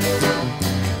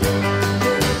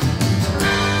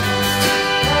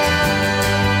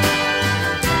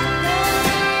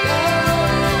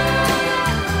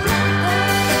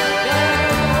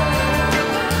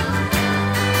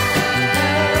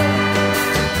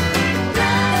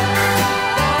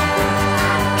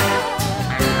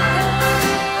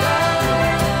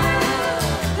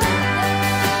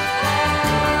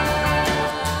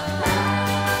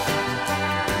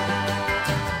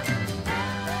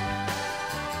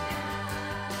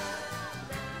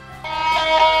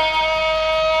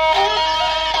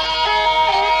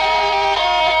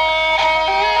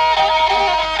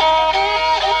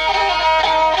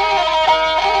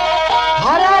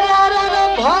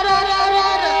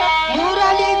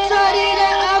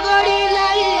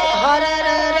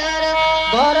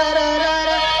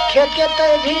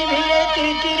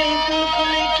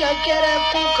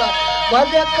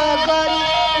 भजका गरी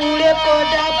उडेको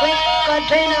डाफै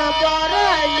कठैना पर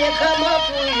लेखमा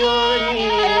पुग्यो नि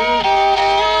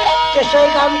त्यसै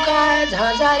गामका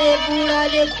झझारे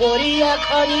बुढाले खोरिया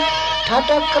खनी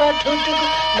ठटक्र ठुटुक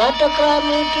मटक्र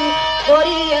मुटु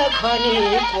खोरिया खनी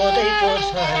कोदै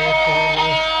पोसरेको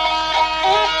नि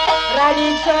रानी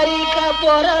चरीका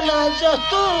परना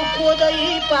जस्तो कोदै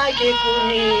पाकेको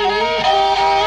नि